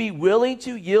 We need to be willing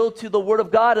to yield to the Word of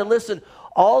God. And listen,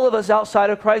 all of us outside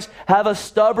of Christ have a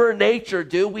stubborn nature,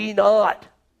 do we not?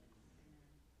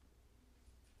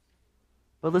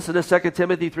 But listen to 2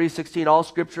 Timothy 3:16. All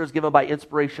Scripture is given by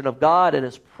inspiration of God and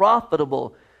is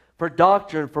profitable for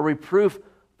doctrine, for reproof,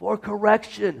 for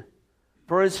correction,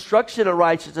 for instruction in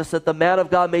righteousness, that the man of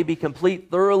God may be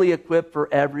complete, thoroughly equipped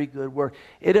for every good work.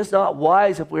 It is not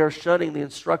wise if we are shunning the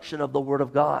instruction of the Word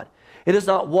of God. It is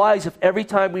not wise if every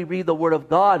time we read the Word of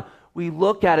God, we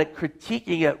look at it,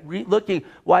 critiquing it, looking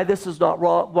why this is not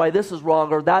wrong, why this is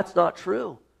wrong, or that's not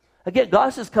true. Again, God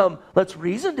says, come, let's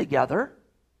reason together.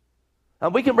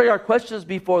 And we can bring our questions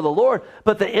before the Lord,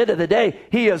 but at the end of the day,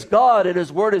 He is God and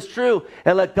His Word is true,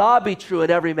 and let God be true and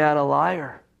every man a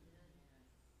liar.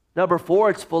 Number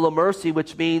 4, it's full of mercy,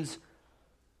 which means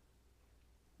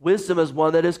wisdom is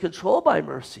one that is controlled by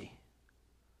mercy.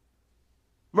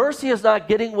 Mercy is not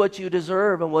getting what you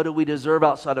deserve. And what do we deserve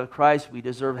outside of Christ? We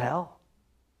deserve hell.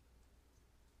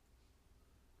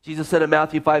 Jesus said in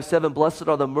Matthew 5:7, blessed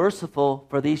are the merciful,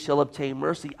 for these shall obtain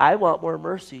mercy. I want more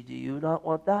mercy. Do you not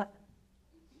want that?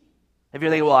 If you're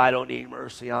thinking, well, I don't need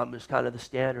mercy, I'm just kind of the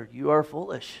standard, you are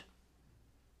foolish.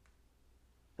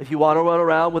 If you want to run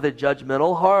around with a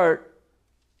judgmental heart,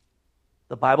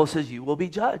 the Bible says you will be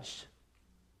judged.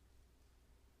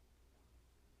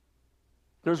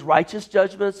 There's righteous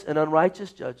judgments and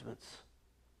unrighteous judgments.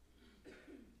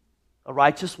 A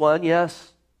righteous one,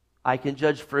 yes, I can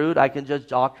judge fruit, I can judge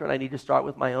doctrine, I need to start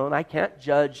with my own. I can't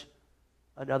judge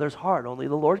another's heart. Only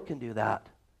the Lord can do that.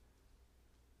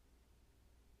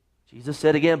 Jesus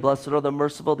said again, blessed are the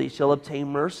merciful, these shall obtain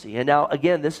mercy. And now,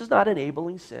 again, this is not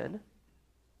enabling sin,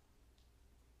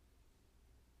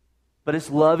 but it's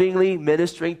lovingly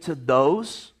ministering to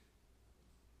those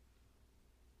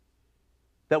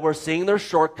that we're seeing their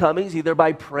shortcomings, either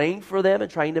by praying for them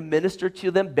and trying to minister to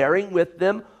them, bearing with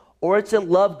them, or it's in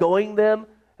love going them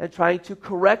and trying to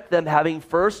correct them, having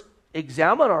first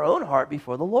examined our own heart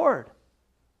before the Lord.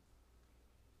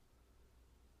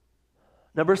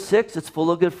 Number 6, it's full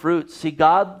of good fruits. See,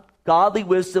 godly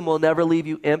wisdom will never leave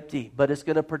you empty, but it's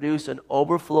going to produce an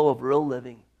overflow of real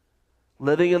living.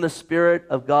 Living in the Spirit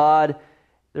of God,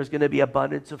 there's going to be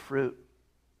abundance of fruit.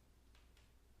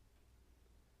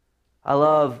 I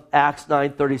love Acts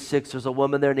 9:36. There's a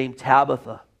woman there named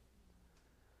Tabitha.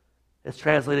 It's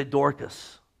translated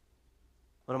Dorcas.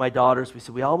 One of my daughters, we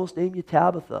said, we almost named you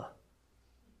Tabitha.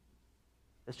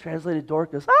 It's translated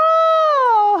Dorcas. Ah!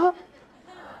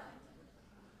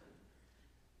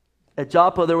 At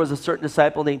Joppa, there was a certain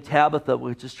disciple named Tabitha,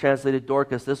 which is translated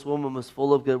Dorcas. This woman was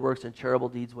full of good works and charitable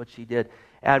deeds, what she did.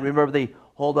 And remember, they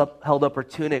held up her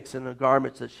tunics and the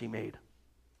garments that she made.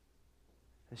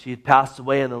 And she had passed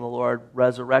away, and then the Lord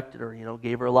resurrected her,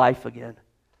 gave her life again.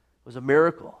 It was a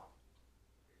miracle.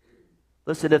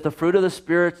 Listen, if the fruit of the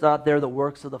Spirit's not there, the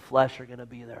works of the flesh are going to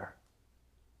be there.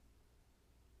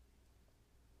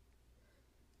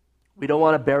 We don't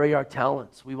want to bury our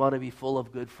talents. We want to be full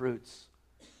of good fruits.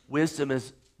 Wisdom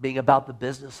is being about the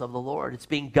business of the Lord. It's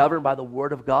being governed by the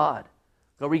Word of God.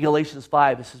 Go read Galatians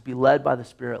 5. It says, be led by the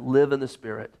Spirit. Live in the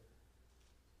Spirit.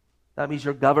 That means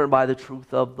you're governed by the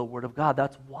truth of the Word of God.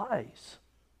 That's wise.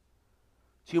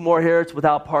 2 more here. It's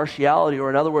without partiality, or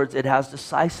in other words, it has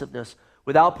decisiveness.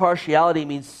 Without partiality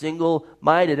means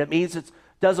single-minded. It means it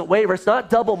doesn't waver. It's not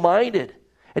double-minded.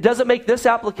 It doesn't make this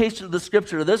application of the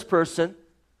Scripture to this person,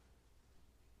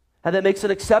 and then makes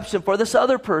an exception for this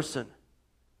other person.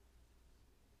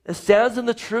 It stands in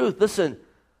the truth. Listen,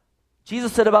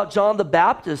 Jesus said about John the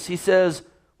Baptist, he says,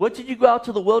 what did you go out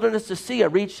to the wilderness to see? A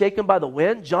reed shaken by the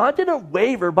wind? John didn't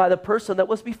waver by the person that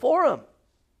was before him.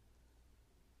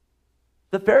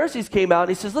 The Pharisees came out and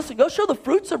he says, listen, go show the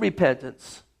fruits of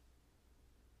repentance.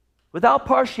 Without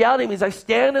partiality means I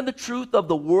stand in the truth of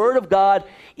the Word of God,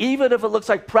 even if it looks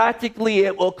like practically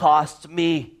it will cost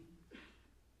me.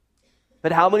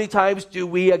 But how many times do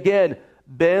we, again,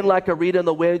 bend like a reed in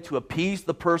the wind to appease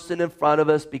the person in front of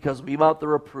us because we want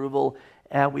their approval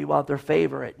and we want their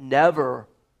favor? It never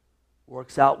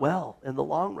works out well in the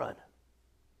long run.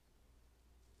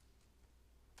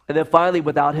 And then finally,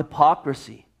 without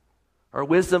hypocrisy. Our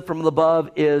wisdom from above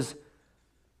is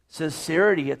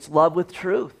sincerity. It's love with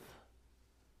truth.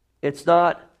 It's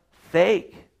not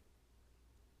fake.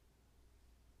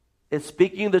 It's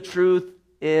speaking the truth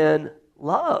in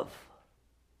love.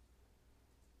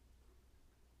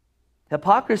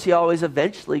 Hypocrisy always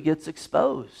eventually gets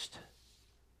exposed.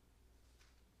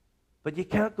 But you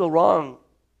can't go wrong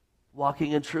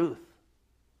walking in truth.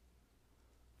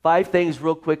 5 things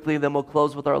real quickly, then we'll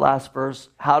close with our last verse.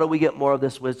 How do we get more of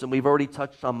this wisdom? We've already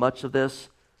touched on much of this.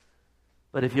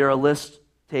 But if you're a list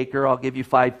taker, I'll give you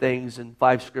 5 things and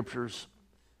 5 scriptures.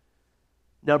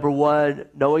 Number 1,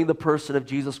 knowing the person of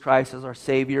Jesus Christ as our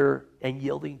Savior and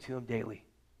yielding to Him daily.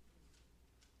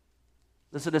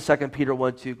 Listen to 2 Peter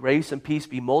 1:2. Grace and peace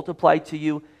be multiplied to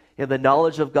you in the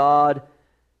knowledge of God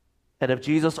and of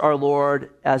Jesus our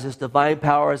Lord, as His divine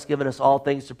power has given us all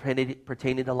things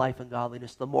pertaining to life and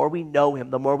godliness. The more we know Him,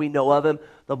 the more we know of Him,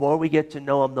 the more we get to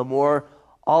know Him, the more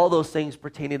all those things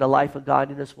pertaining to life and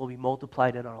godliness will be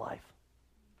multiplied in our life.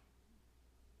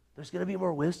 There's going to be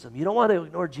more wisdom. You don't want to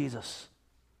ignore Jesus.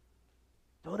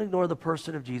 Don't ignore the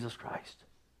person of Jesus Christ.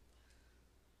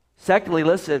 Secondly,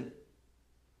 listen,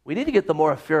 we need to get the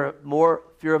more fear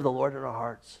of the Lord in our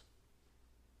hearts.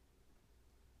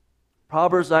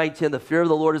 Proverbs 9:10, the fear of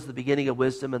the Lord is the beginning of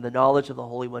wisdom, and the knowledge of the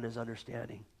Holy One is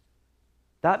understanding.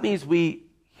 That means we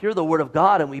hear the Word of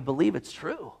God and we believe it's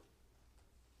true.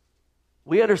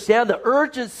 We understand the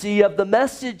urgency of the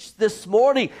message this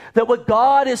morning, that what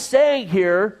God is saying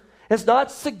here is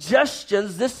not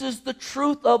suggestions. This is the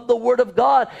truth of the Word of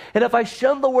God. And if I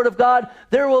shun the Word of God,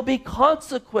 there will be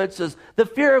consequences. The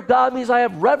fear of God means I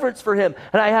have reverence for Him,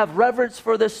 and I have reverence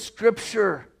for this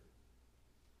Scripture.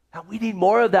 And we need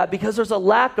more of that because there's a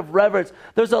lack of reverence.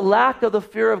 There's a lack of the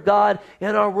fear of God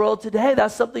in our world today.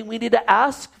 That's something we need to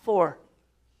ask for.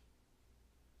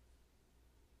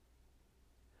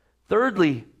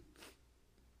 Thirdly,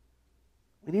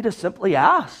 we need to simply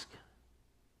ask.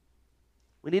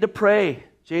 We need to pray.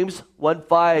 James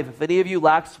 1:5, if any of you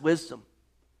lacks wisdom.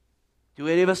 Do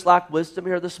any of us lack wisdom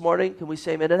here this morning? Can we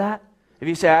say amen to that? If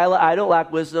you say, I don't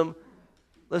lack wisdom,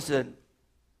 listen,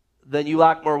 then you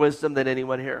lack more wisdom than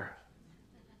anyone here.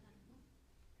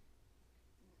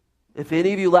 If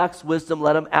any of you lacks wisdom,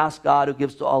 let him ask God, who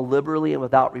gives to all liberally and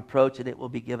without reproach, and it will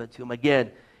be given to him.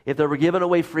 Again, if they were giving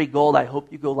away free gold, I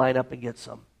hope you go line up and get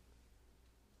some.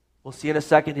 We'll see in a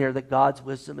second here that God's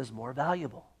wisdom is more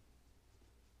valuable.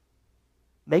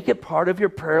 Make it part of your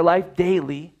prayer life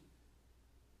daily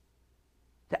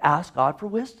to ask God for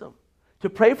wisdom,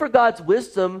 to pray for God's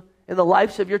wisdom in the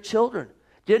lives of your children.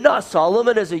 Did not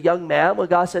Solomon as a young man, when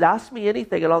God said, ask me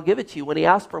anything and I'll give it to you, when he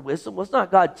asked for wisdom, was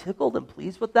not God tickled and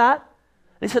pleased with that?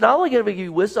 And he said, not only going to give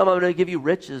you wisdom, I'm going to give you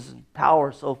riches and power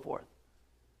and so forth.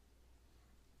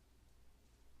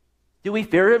 Do we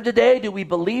fear him today? Do we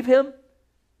believe him?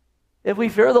 If we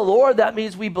fear the Lord, that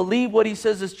means we believe what he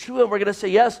says is true, and we're going to say,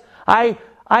 yes, I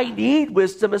need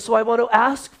wisdom, and so I want to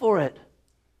ask for it.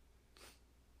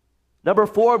 Number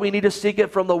 4, we need to seek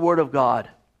it from the Word of God.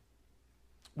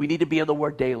 We need to be in the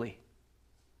Word daily.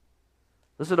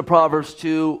 Listen to Proverbs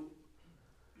 2,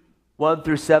 1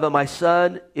 through 7. My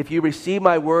son, if you receive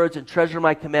my words and treasure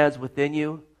my commands within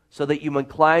you, so that you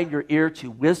incline your ear to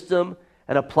wisdom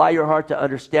and apply your heart to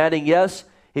understanding. Yes,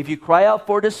 if you cry out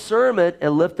for discernment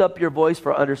and lift up your voice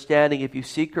for understanding, if you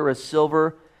seek her as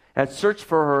silver and search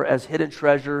for her as hidden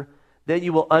treasure, then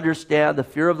you will understand the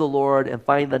fear of the Lord and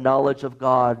find the knowledge of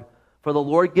God. For the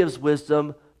Lord gives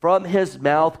wisdom. From his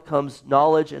mouth comes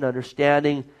knowledge and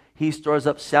understanding. He stores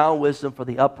up sound wisdom for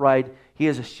the upright. He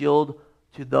is a shield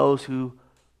to those who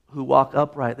walk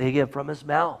uprightly. Again, from his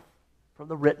mouth, from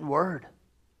the written word.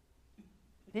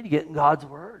 We need to get in God's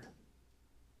word.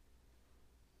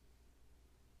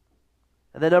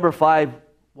 And then number 5,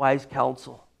 wise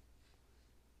counsel.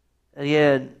 And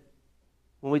again,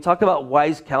 when we talk about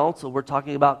wise counsel, we're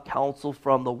talking about counsel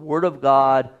from the Word of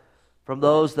God, from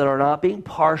those that are not being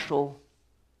partial,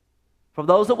 from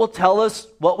those that will tell us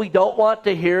what we don't want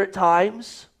to hear at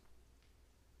times.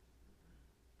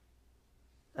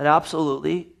 And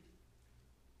absolutely,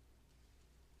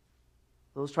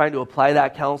 those trying to apply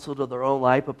that counsel to their own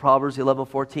life. But Proverbs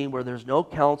 11:14, where there's no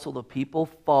counsel, the people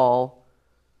fall,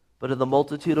 but in the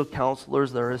multitude of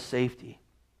counselors there is safety.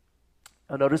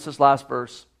 Now notice this last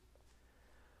verse.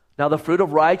 Now the fruit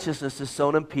of righteousness is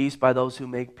sown in peace by those who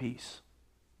make peace.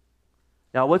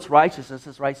 Now what's righteousness?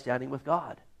 It's right standing with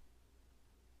God.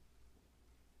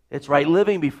 It's right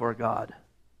living before God.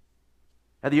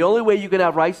 And the only way you can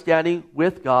have right standing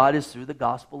with God is through the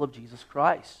gospel of Jesus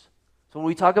Christ. So when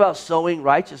we talk about sowing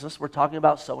righteousness, we're talking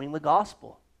about sowing the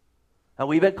gospel. And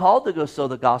we've been called to go sow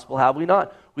the gospel, have we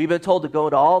not? We've been told to go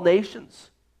into all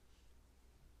nations,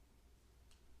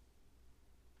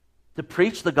 to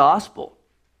preach the gospel,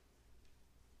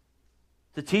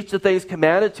 to teach the things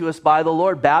commanded to us by the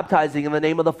Lord, baptizing in the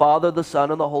name of the Father, the Son,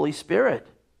 and the Holy Spirit.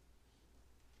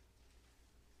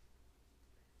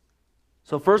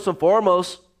 So first and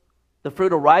foremost, the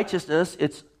fruit of righteousness,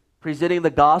 it's presenting the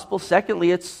gospel.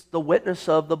 Secondly, it's the witness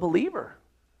of the believer.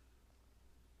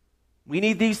 We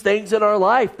need these things in our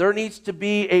life. There needs to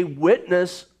be a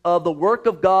witness of the work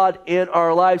of God in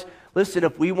our lives. Listen,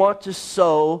 if we want to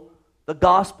sow the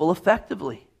gospel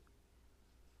effectively.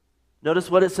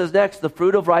 Notice what it says next. The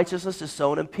fruit of righteousness is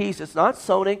sown in peace. It's not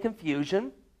sown in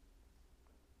confusion.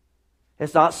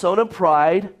 It's not sown in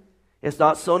pride. It's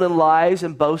not sown in lies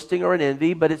and boasting or in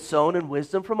envy, but it's sown in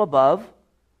wisdom from above.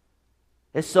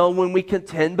 It's sown when we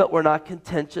contend, but we're not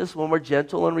contentious, when we're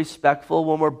gentle and respectful,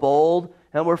 when we're bold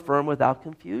and we're firm without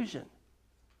confusion.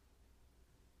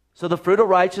 So the fruit of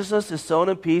righteousness is sown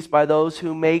in peace by those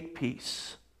who make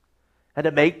peace. And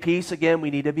to make peace, again, we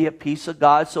need to be at peace with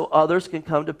God so others can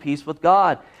come to peace with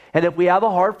God. And if we have a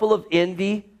heart full of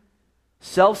envy,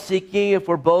 self-seeking, if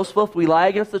we're boastful, if we lie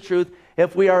against the truth,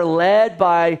 if we are led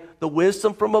by the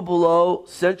wisdom from below,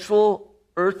 sensual,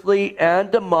 earthly,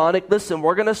 and demonic, listen,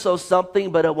 we're going to sow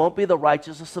something, but it won't be the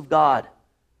righteousness of God.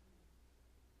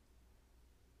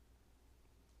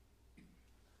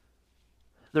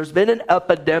 There's been an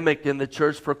epidemic in the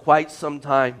church for quite some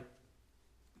time.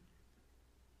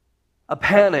 A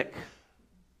panic.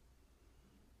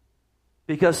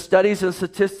 Because studies and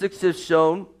statistics have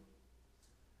shown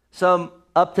some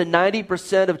up to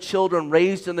 90% of children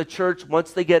raised in the church,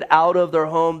 once they get out of their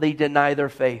home, they deny their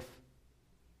faith.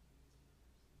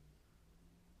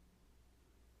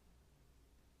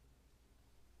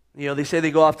 You know, they say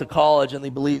they go off to college and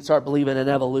they start believing in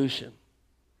evolution.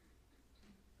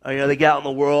 Or, they get out in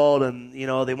the world and,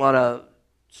 they want to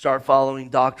start following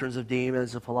doctrines of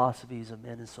demons and philosophies of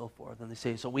men and so forth. And they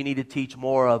say, so we need to teach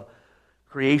more of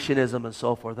creationism and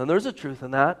so forth. And there's a truth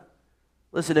in that.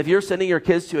 Listen, if you're sending your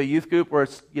kids to a youth group where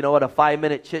it's, at a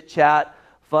 5-minute chit-chat,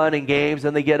 fun and games,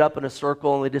 and they get up in a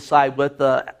circle and they decide what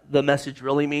the message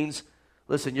really means,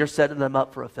 listen, you're setting them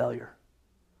up for a failure.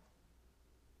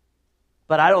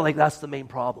 But I don't think that's the main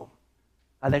problem.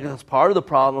 I think that's part of the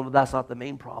problem, but that's not the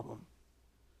main problem.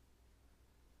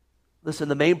 Listen,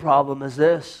 the main problem is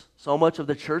this. So much of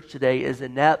the church today is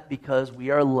inept because we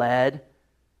are led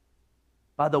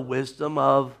by the wisdom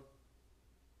of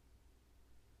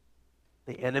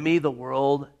the enemy, the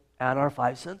world, and our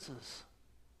 5 senses.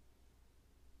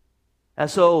 And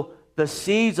so the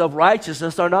seeds of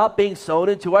righteousness are not being sown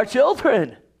into our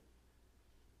children.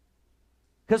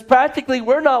 Because practically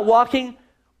we're not walking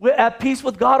at peace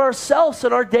with God ourselves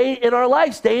in our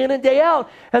lives, day in and day out.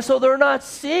 And so they're not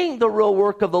seeing the real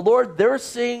work of the Lord. They're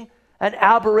seeing an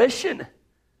aberration.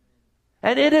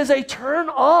 And it is a turn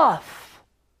off.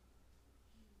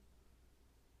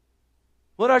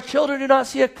 When our children do not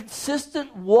see a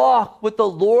consistent walk with the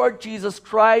Lord Jesus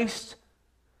Christ,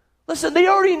 listen, they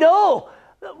already know.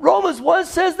 Romans 1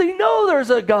 says they know there's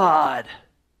a God.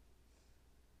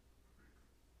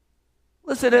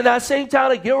 Listen, in that same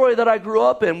town of Gilroy that I grew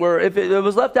up in, where if it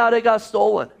was left out, it got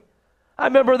stolen. I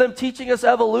remember them teaching us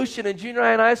evolution in junior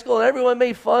high and high school, and everyone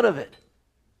made fun of it.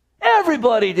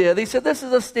 Everybody did. They said, this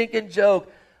is a stinking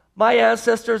joke. My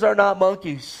ancestors are not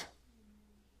monkeys.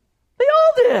 They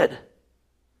all did.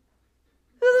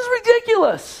 This is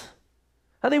ridiculous.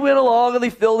 And they went along and they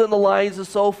filled in the lines and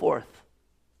so forth.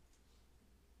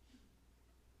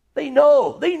 They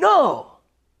know. They know.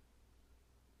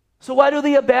 So why do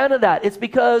they abandon that? It's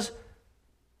because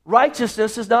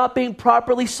righteousness is not being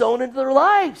properly sown into their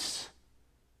lives.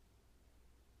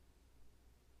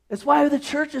 It's why the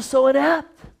church is so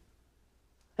inept.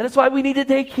 And it's why we need to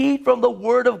take heed from the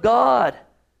Word of God.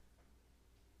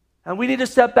 And we need to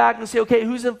step back and say, okay,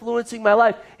 who's influencing my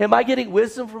life? Am I getting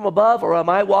wisdom from above, or am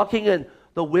I walking in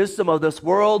the wisdom of this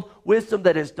world, wisdom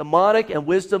that is demonic, and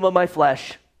wisdom of my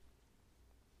flesh?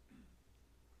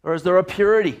 Or is there a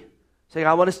purity, saying,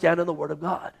 I want to stand in the Word of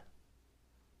God?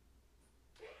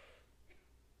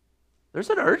 There's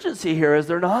an urgency here, is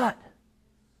there not?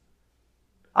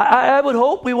 I would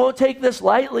hope we won't take this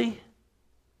lightly.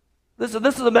 This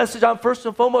is a message I'm first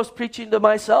and foremost preaching to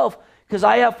myself, because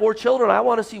I have 4 children. I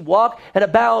want to see walk and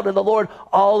abound in the Lord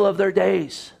all of their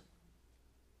days.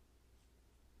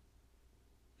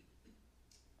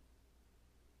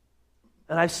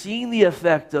 And I've seen the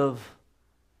effect of,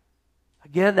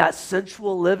 again, that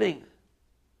sensual living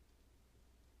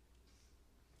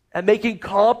and making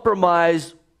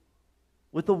compromise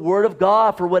with the Word of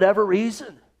God for whatever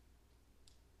reason.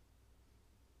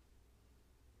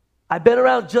 I've been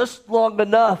around just long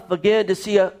enough, again, to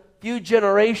see a few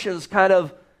generations kind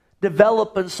of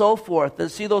develop and so forth,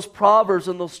 and see those proverbs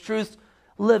and those truths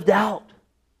lived out.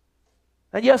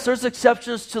 And yes, there's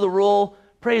exceptions to the rule.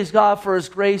 Praise God for His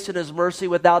grace and His mercy.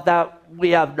 Without that,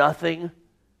 we have nothing.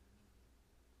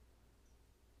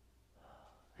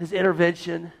 His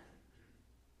intervention,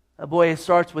 boy, it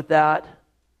starts with that.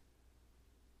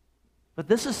 But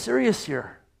this is serious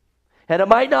here. And it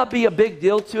might not be a big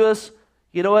deal to us.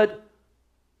 You know what?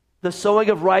 The sowing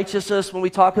of righteousness when we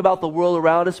talk about the world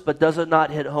around us, but does it not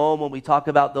hit home when we talk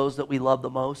about those that we love the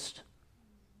most?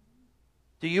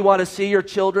 Do you want to see your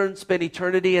children spend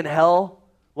eternity in hell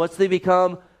once they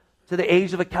become to the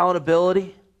age of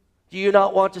accountability? Do you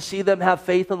not want to see them have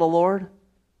faith in the Lord?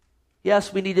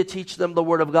 Yes, we need to teach them the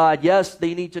Word of God. Yes,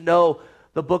 they need to know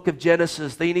the book of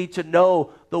Genesis. They need to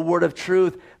know the Word of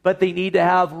truth, but they need to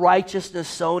have righteousness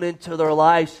sown into their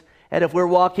lives. And if we're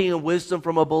walking in wisdom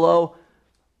from below,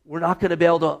 we're not going to be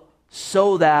able to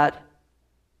sow that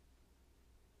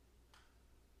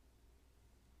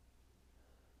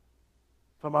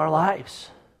from our lives.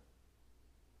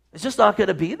 It's just not going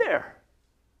to be there.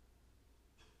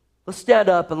 Let's stand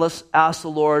up and let's ask the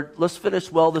Lord. Let's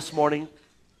finish well this morning.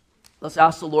 Let's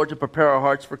ask the Lord to prepare our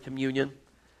hearts for communion.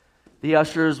 The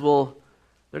ushers they're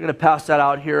going to pass that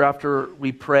out here after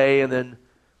we pray, and then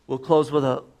we'll close with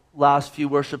a last few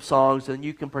worship songs, and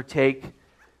you can partake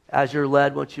as you're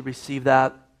led once you receive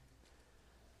that.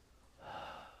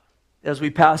 As we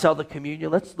pass out the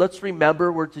communion, let's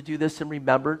remember we're to do this in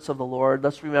remembrance of the Lord.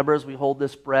 Let's remember as we hold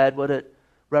this bread what it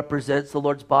represents, the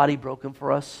Lord's body broken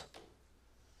for us.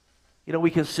 You know,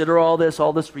 we consider all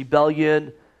this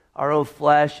rebellion, our own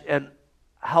flesh, and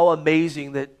how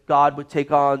amazing that God would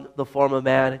take on the form of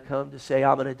man and come to say,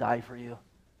 I'm going to die for you.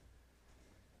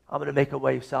 I'm going to make a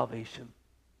way of salvation.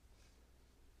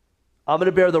 I'm going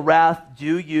to bear the wrath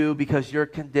due you because you're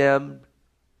condemned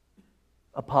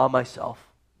upon myself.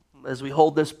 As we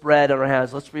hold this bread in our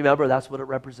hands, let's remember that's what it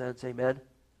represents. Amen.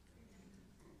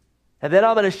 And then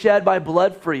I'm going to shed my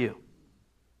blood for you.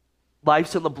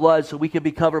 Life's in the blood, so we can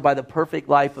be covered by the perfect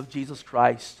life of Jesus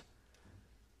Christ.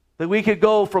 That we could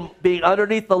go from being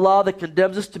underneath the law that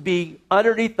condemns us to be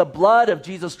underneath the blood of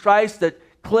Jesus Christ that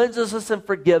cleanses us and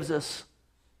forgives us.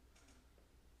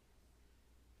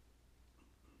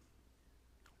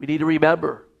 We need to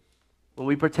remember when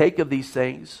we partake of these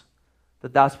things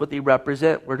that that's what they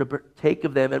represent. We're to partake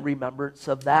of them in remembrance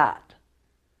of that.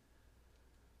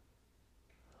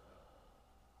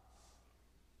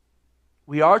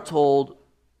 We are told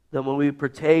that when we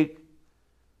partake,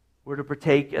 we're to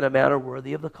partake in a manner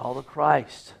worthy of the call of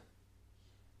Christ.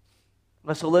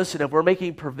 And so listen, if we're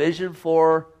making provision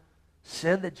for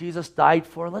sin that Jesus died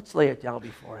for, let's lay it down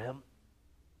before Him.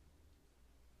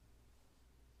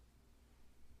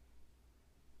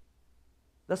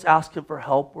 Let's ask Him for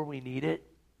help where we need it.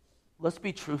 Let's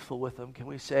be truthful with Him. Can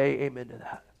we say amen to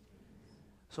that?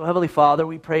 So Heavenly Father,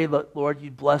 we pray that, Lord,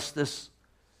 you'd bless this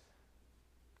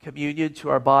communion to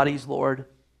our bodies, Lord.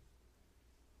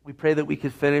 We pray that we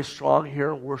could finish strong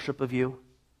here in worship of you.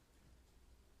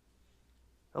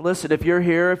 And listen, if you're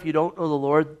here, if you don't know the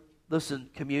Lord, Listen,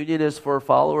 communion is for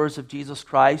followers of Jesus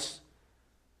Christ.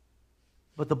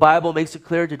 But the Bible makes it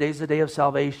clear today's the day of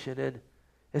salvation. And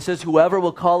it says, whoever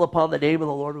will call upon the name of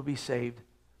the Lord will be saved.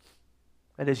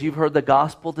 And as you've heard the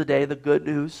gospel today, the good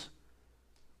news,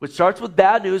 which starts with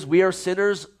bad news, we are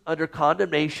sinners under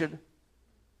condemnation.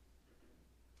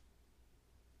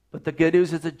 But the good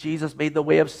news is that Jesus made the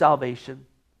way of salvation.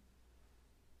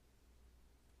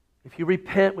 If you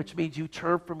repent, which means you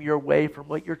turn from your way, from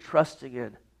what you're trusting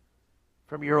in,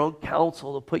 from your own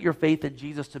counsel, to put your faith in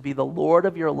Jesus to be the Lord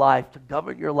of your life, to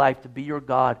govern your life, to be your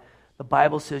God, the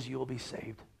Bible says you will be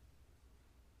saved.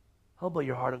 Humble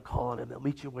your heart and call on Him. He'll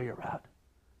meet you where you're at.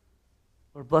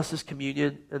 Lord, bless this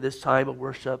communion and this time of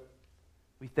worship.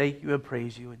 We thank you and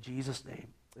praise you in Jesus' name.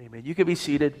 Amen. You can be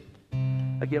seated.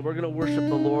 Again, we're going to worship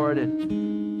the Lord,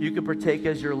 and you can partake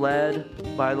as you're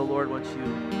led by the Lord once you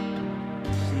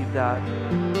receive that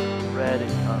bread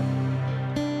and cup.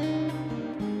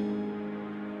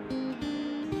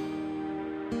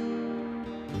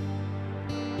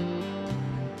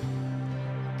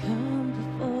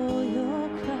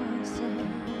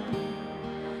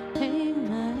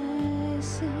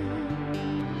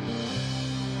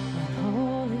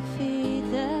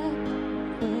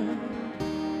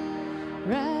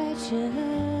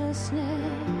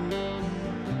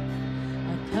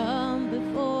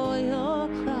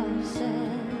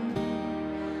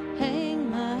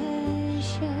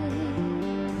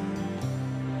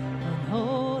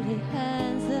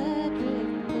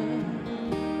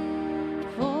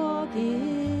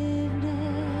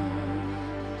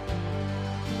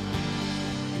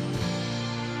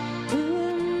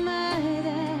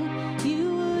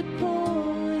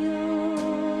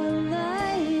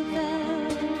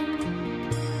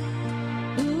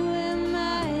 Who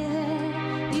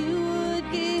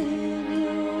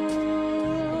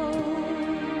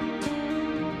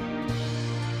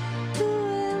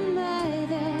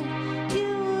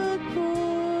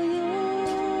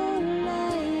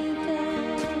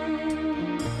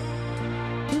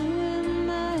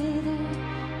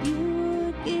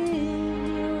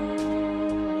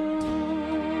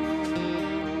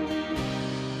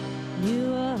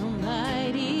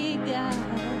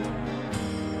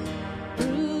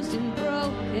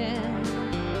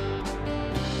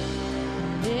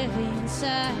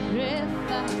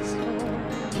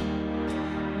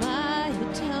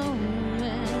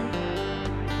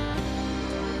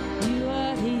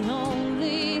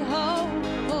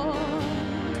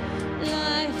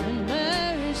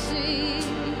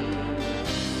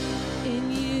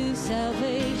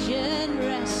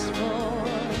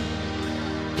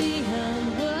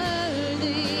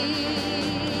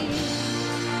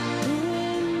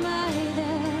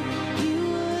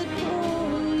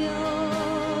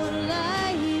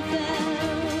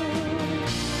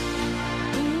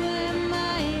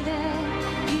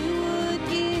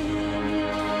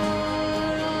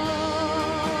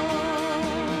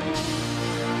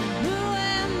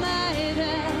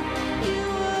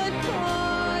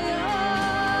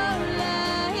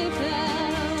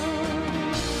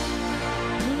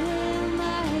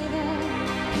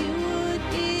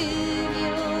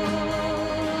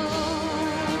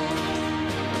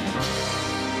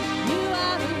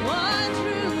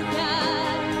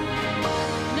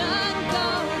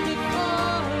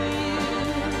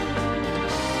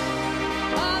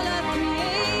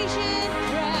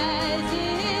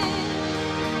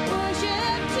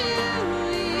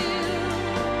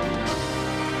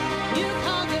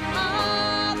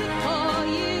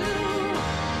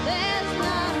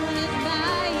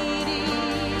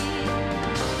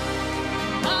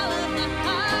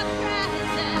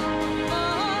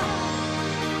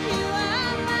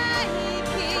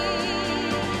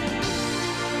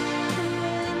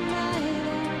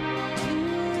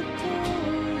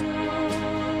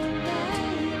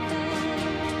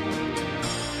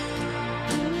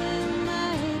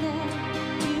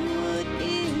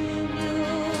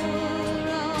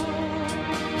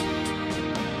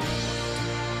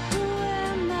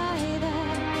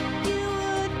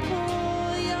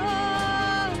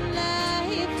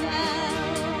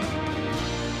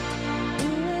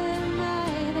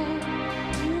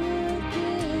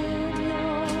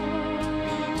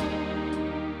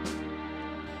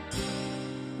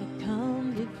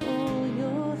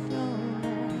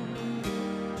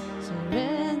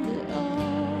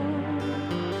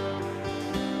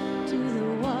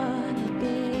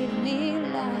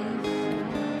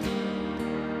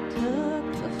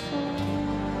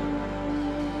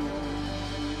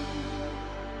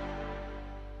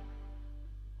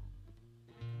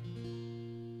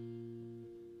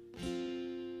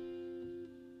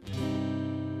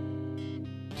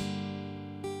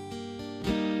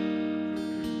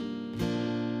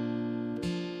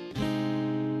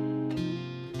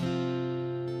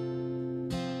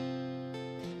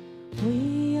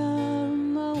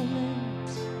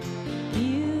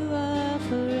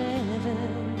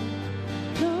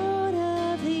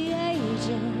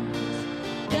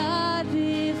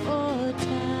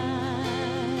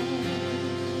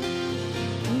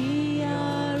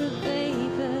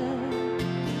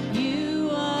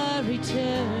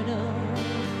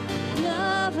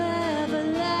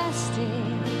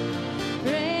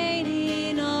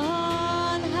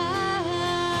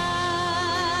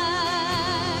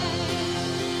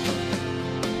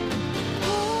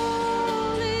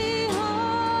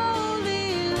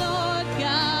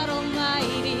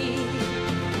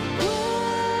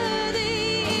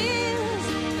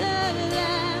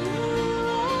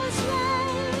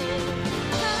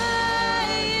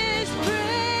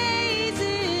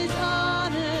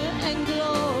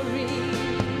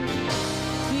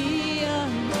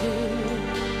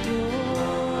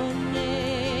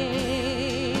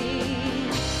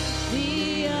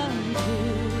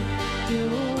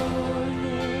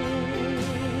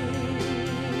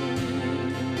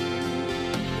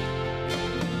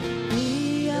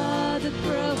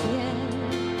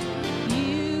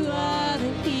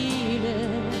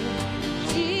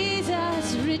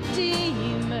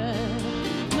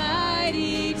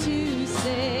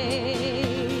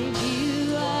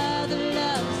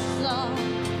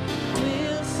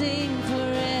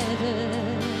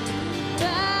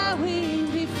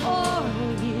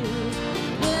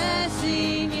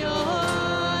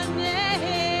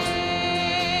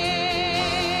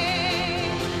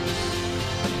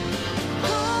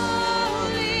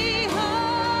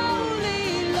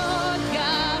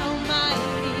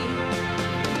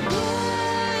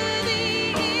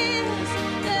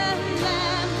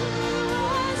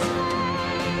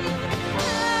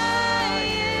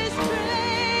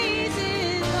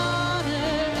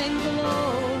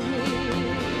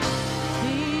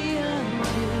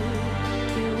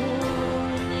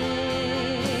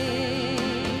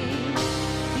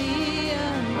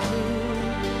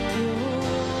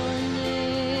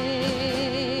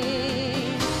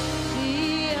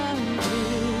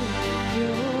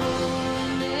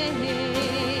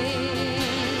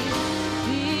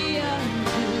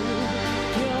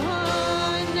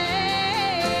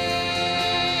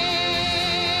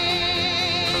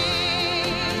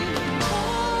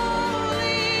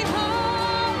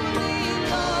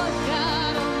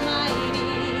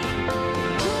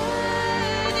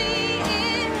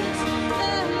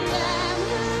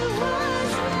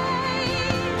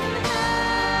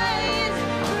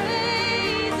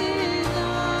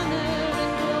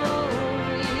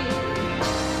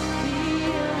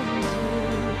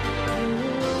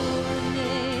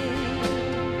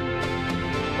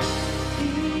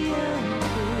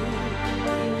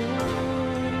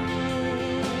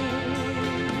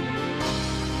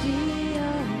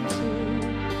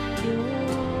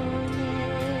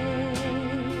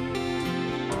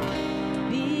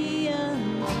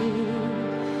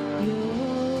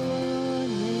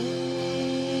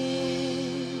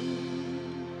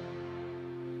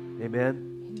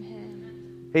Amen.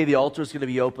 Amen. Hey, the altar is going to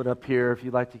be open up here. If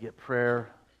you'd like to get prayer,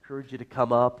 I encourage you to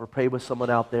come up or pray with someone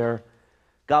out there.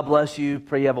 God bless you.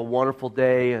 Pray you have a wonderful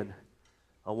day and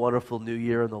a wonderful new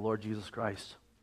year in the Lord Jesus Christ.